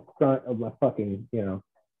fucking, front of my fucking,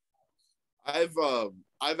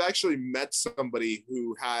 I've actually met somebody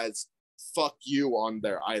who has "fuck you" on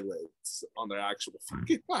their eyelids, on their actual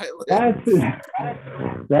fucking eyelids.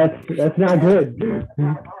 That's not good.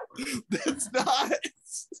 That's not.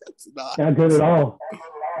 That's not. Not good at all.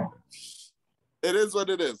 It is what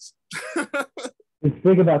it is. Just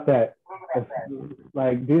think about that.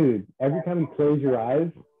 Like, dude, every time you close your eyes,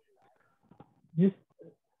 just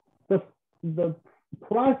the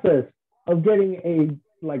process of getting a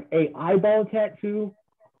eyeball tattoo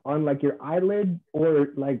on like your eyelid or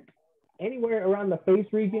like anywhere around the face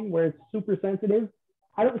region where it's super sensitive.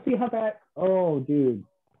 I don't see how that. Oh, dude,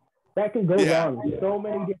 that can go wrong in so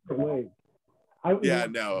many different ways.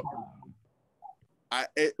 No.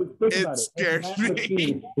 It scared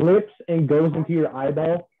me. Slips and goes into your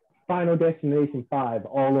eyeball. Final Destination 5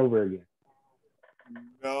 all over again.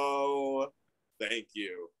 No, thank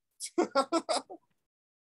you.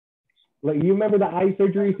 Like, you remember the eye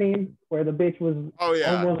surgery scene where the bitch was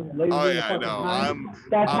almost laser in the fucking eye?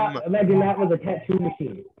 Imagine that was a tattoo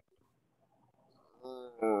machine.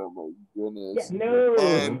 Oh my goodness. Yeah, no.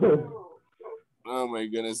 And, oh my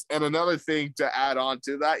goodness. And another thing to add on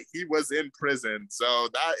to that, he was in prison. So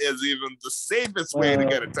that is even the safest way to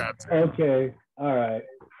get a tattoo. Okay. All right.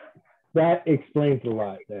 That explains a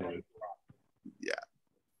lot then. Yeah.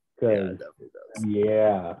 It definitely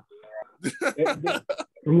does.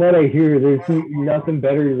 From what I hear, there's nothing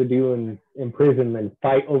better to do in prison than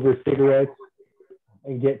fight over cigarettes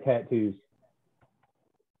and get tattoos.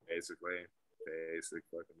 Basically.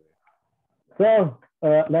 So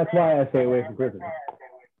that's why I stay away from prison.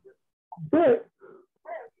 But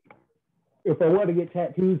if I want to get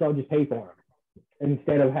tattoos, I'll just pay for them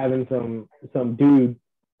instead of having some dude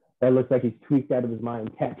that looks like he's tweaked out of his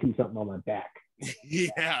mind tattoo something on my back.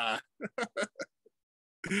 Yeah.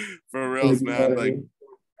 For real, man. Like,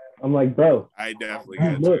 I'm like, bro, I definitely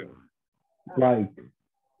get look, you. Like,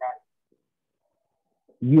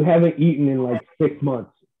 you haven't eaten in like 6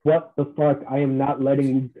 months. What the fuck? I am not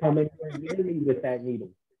letting you come anywhere near me with that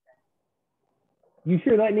needle. You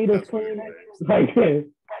sure that needle's clean? Like,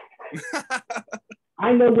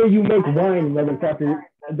 I know where you make wine, motherfucker.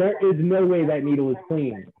 There is no way that needle is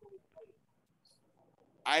clean.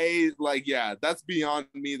 That's beyond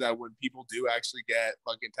me that when people do actually get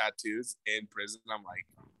fucking tattoos in prison, I'm like,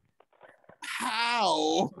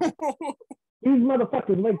 how? These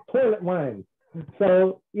motherfuckers make toilet wine.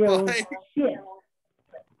 So, shit.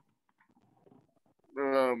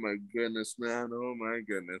 Oh my goodness, man. Oh my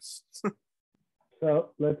goodness.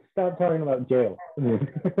 So let's stop talking about jail.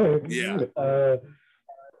 Yeah.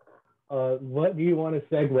 What do you want to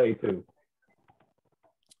segue to?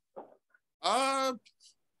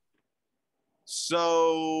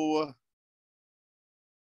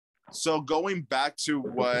 So going back to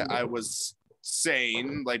what I was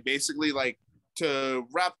saying, like basically like to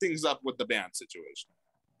wrap things up with the band situation.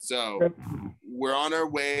 So we're on our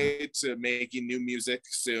way to making new music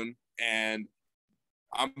soon, and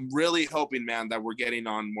I'm really hoping, man, that we're getting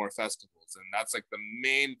on more festivals. And that's like the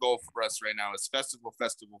main goal for us right now is festival,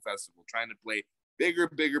 trying to play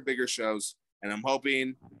bigger shows. And I'm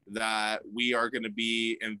hoping that we are going to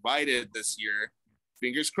be invited this year,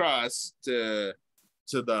 fingers crossed, to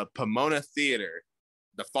the Pomona Theater,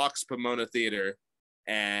 the Fox Pomona Theater.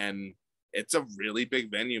 And it's a really big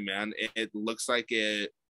venue, man. It looks like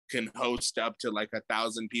it can host up to like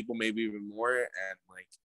 1,000 people, maybe even more. And like,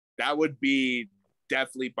 that would be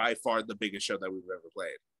definitely by far the biggest show that we've ever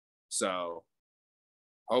played. So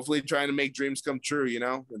hopefully trying to make dreams come true, in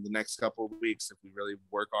the next couple of weeks, if we really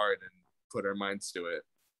work hard and put our minds to it.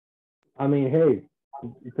 I mean, hey,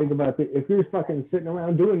 think about it. If you're fucking sitting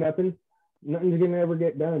around doing nothing's gonna ever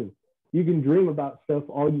get done. You can dream about stuff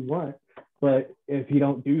all you want, but if you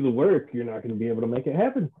don't do the work, you're not gonna be able to make it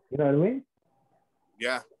happen. You know what I mean?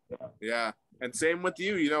 Yeah. And same with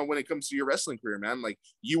you, when it comes to your wrestling career, man. Like,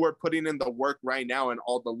 you are putting in the work right now and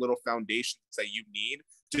all the little foundations that you need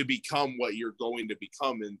to become what you're going to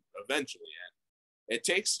become eventually. And it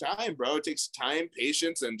takes time, bro. It takes time,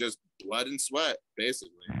 patience, and just blood and sweat,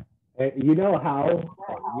 basically. And you know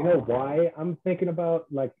why I'm thinking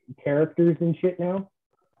about like characters and shit now?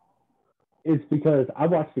 It's because I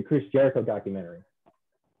watched the Chris Jericho documentary.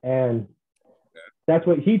 And that's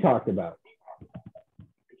what he talked about.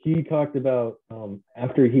 He talked about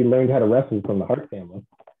after he learned how to wrestle from the Hart family,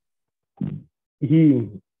 he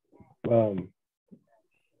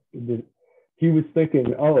he was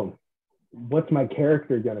thinking, oh, what's my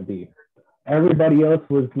character gonna be? Everybody else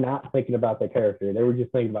was not thinking about their character. They were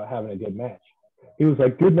just thinking about having a good match. He was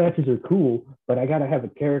like, good matches are cool, but I gotta have a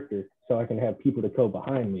character so I can have people to go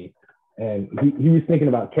behind me. And he was thinking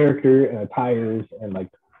about character and attires and like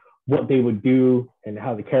what they would do and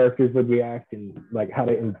how the characters would react and like how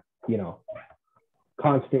to, you know,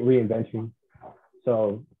 constant reinvention.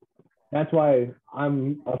 So that's why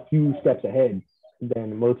I'm a few steps ahead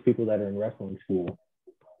than most people that are in wrestling school,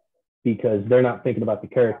 because they're not thinking about the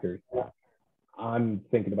characters. I'm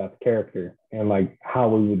thinking about the character and like how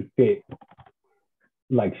we would fit,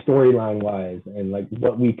 like storyline wise, and like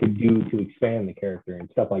what we could do to expand the character and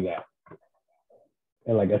stuff like that.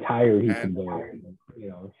 And like attire he can wear, you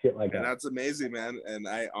know, shit like that. And that's amazing, man. And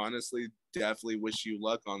I honestly definitely wish you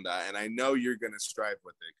luck on that. And I know you're gonna strive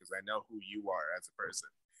with it because I know who you are as a person.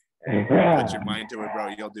 And put your mind to it, bro.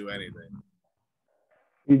 You'll do anything.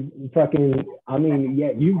 Fucking, I mean,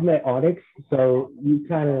 yeah, you've met Onyx, so you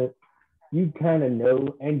kind of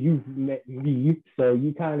know, and you've met me, so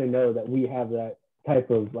you kind of know that we have that type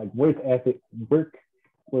of like work ethic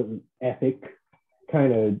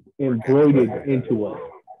kind of embroidered into us.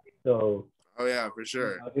 So, oh yeah, for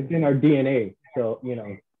sure, it's in our DNA. So, you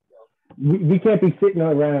know, we can't be sitting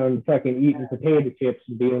around fucking eating potato chips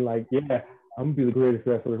and being like, yeah, I'm gonna be the greatest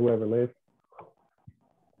wrestler who ever lived.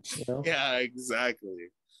 You know? Yeah, exactly.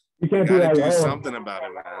 You can't gotta be like, do something about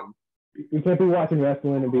it, man. You can't be watching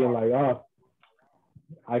wrestling and being like, oh,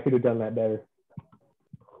 I could have done that better.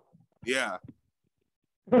 Yeah.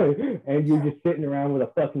 And you're just sitting around with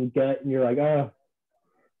a fucking gut and you're like, oh,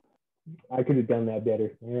 I could have done that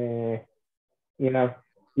better. You know,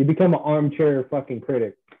 you become an armchair fucking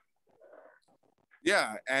critic.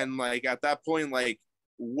 Yeah, and like at that point, like,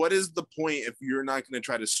 what is the point if you're not going to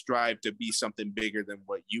try to strive to be something bigger than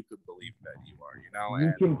what you could believe that you are, you know?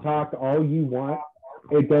 You can talk all you want.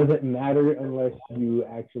 It doesn't matter unless you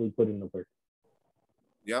actually put in the work.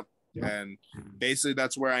 Yep. And basically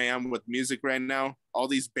that's where I am with music right now. All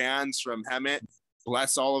these bands from Hemet,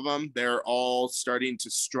 bless all of them, they're all starting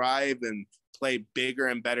to strive and play bigger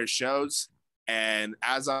and better shows. And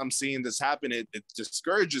as I'm seeing this happen, it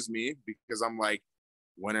discourages me because I'm like,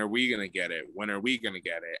 when are we going to get it? When are we going to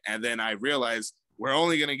get it? And then I realize we're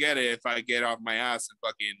only going to get it if I get off my ass and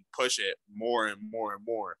fucking push it more and more and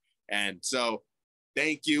more. And so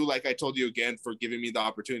thank you, like I told you again, for giving me the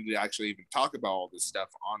opportunity to actually even talk about all this stuff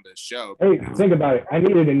on this show. Hey, think about it. I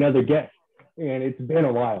needed another guest, and it's been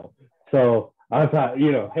a while. So I thought,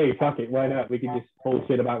 you know, hey, fuck it. Why not? We can just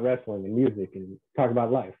bullshit about wrestling and music and talk about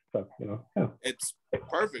life. So, you know. Yeah. It's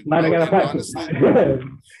perfect. Bro. Honestly,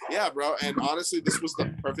 yeah, bro. And honestly, this was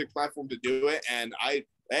the perfect platform to do it. And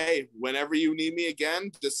hey, whenever you need me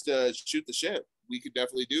again, just shoot the shit. We could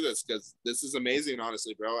definitely do this because this is amazing,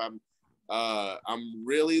 honestly, bro. I'm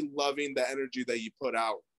really loving the energy that you put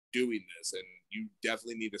out doing this, and you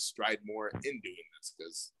definitely need to stride more in doing this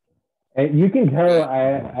because. And you can tell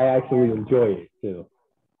I actually enjoy it too.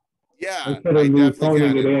 Yeah, instead of me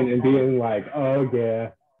phoning it in and being like, oh yeah,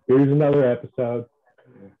 here's another episode.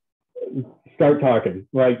 Start talking,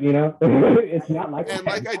 like, you know. It's not like. And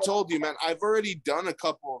like I told you, man, I've already done a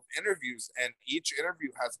couple of interviews, and each interview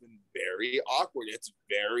has been very awkward. It's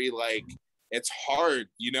very like. It's hard,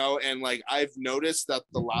 you know, and like I've noticed that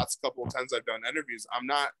the last couple of times I've done interviews, I'm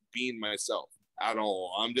not being myself at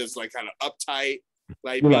all. I'm just like kind of uptight,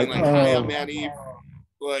 like being like, hi, I'm Manny.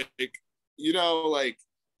 Like, you know, like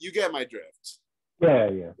you get my drift.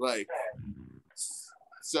 Yeah. Like,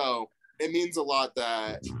 so it means a lot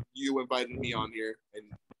that you invited me on here, and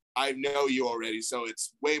I know you already, so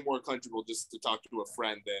it's way more comfortable just to talk to a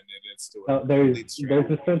friend than it is to a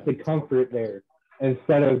there's a sense of comfort there.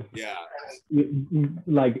 Instead of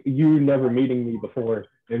like you never meeting me before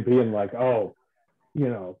and being like, oh, you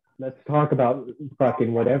know, let's talk about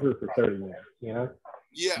fucking whatever for 30 minutes, you know?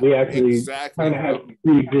 Yeah, we actually kind of have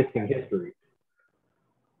pre-existing history.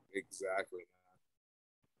 Exactly.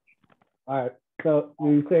 All right, so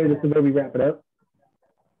we say this is where we wrap it up.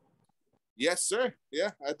 Yes, sir.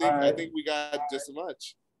 Yeah, I think we got just as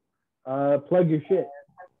much. Plug your shit.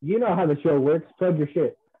 You know how the show works. Plug your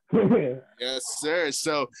shit. Yes, sir.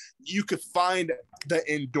 So you could find the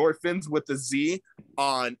endorphinz with a Z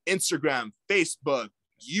on Instagram, Facebook,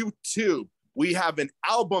 YouTube. We have an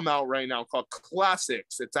album out right now called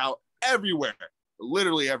Classics. It's out everywhere,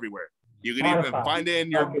 literally everywhere. You can even find it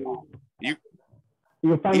in your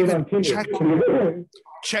You'll find it on Tinder.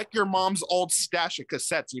 Check your mom's old stash of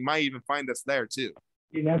cassettes. You might even find us there too.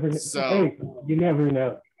 You never know. So, hey, you never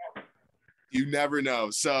know. You never know.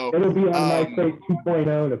 So it'll be on MySpace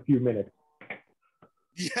 2.0 in a few minutes.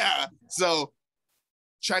 Yeah. So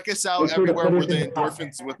check us out everywhere. We're the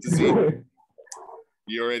endorphinz with the Z.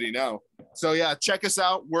 You already know. So yeah, check us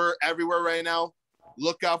out. We're everywhere right now.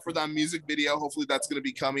 Look out for that music video. Hopefully that's gonna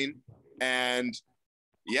be coming. And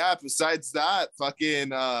yeah, besides that,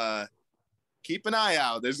 fucking keep an eye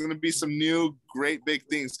out. There's gonna be some new great big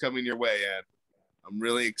things coming your way, and I'm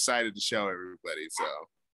really excited to show everybody. So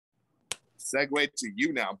segue to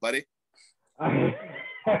you now, buddy. All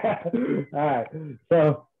right.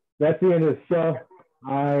 So that's the end of the show.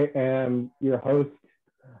 I am your host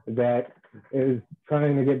that is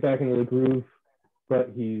trying to get back into the groove,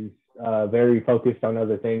 but he's very focused on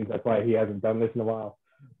other things. That's why he hasn't done this in a while.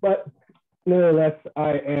 But nevertheless,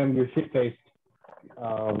 I am your shit-faced,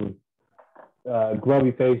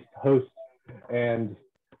 grubby-faced host, and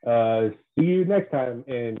see you next time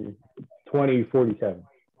in 2047.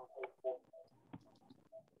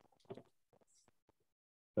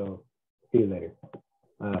 So, see you later.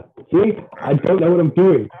 See, I don't know what I'm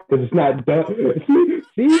doing because it's not done.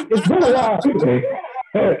 See, it's been a while.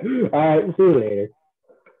 All right, see you later.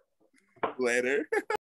 Later.